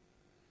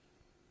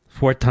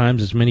 4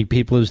 times as many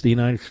people as the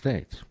United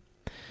States.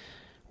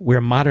 We're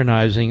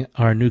modernizing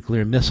our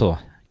nuclear missile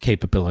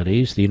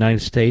capabilities. The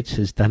United States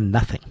has done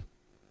nothing.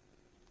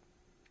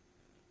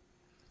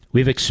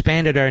 We've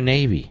expanded our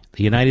Navy.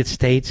 The United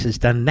States has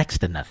done next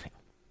to nothing.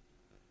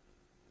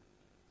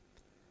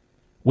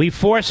 We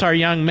force our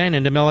young men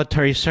into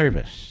military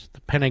service.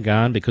 The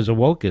Pentagon, because of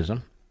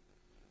wokeism,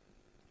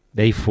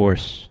 they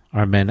force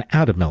our men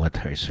out of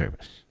military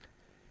service.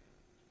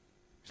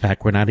 In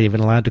fact, we're not even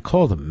allowed to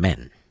call them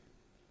men.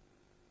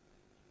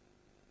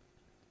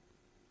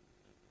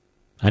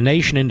 A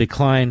nation in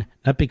decline,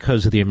 not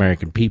because of the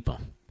American people,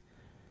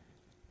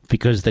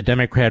 because the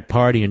Democrat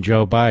Party and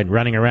Joe Biden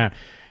running around,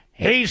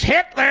 he's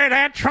Hitler,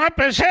 that Trump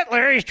is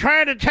Hitler, he's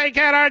trying to take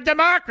out our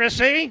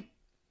democracy.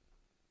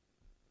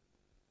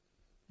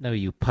 No,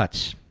 you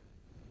putz.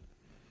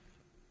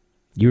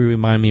 You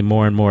remind me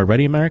more and more,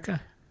 ready,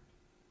 America?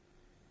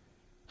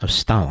 Of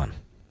Stalin.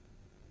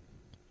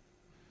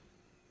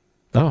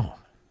 Oh,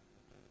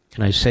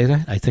 can I say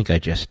that? I think I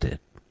just did.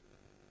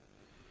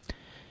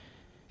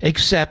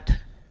 Except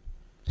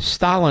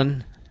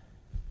Stalin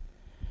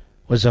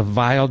was a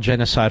vile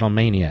genocidal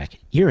maniac.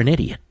 You're an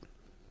idiot.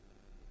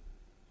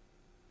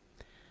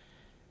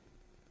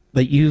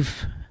 But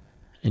you've,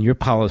 and your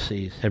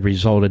policies have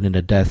resulted in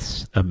the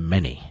deaths of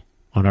many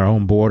on our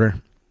own border,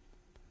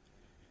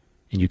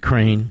 in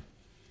Ukraine,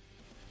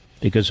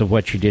 because of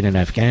what you did in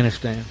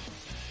Afghanistan,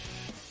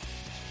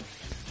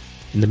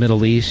 in the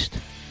Middle East,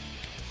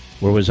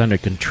 where it was under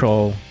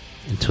control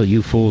until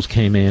you fools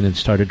came in and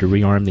started to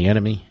rearm the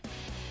enemy.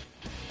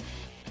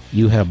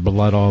 You have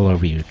blood all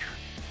over you,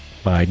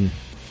 Biden,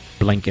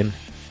 Blinken.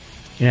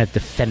 You're not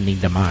defending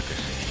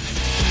democracy.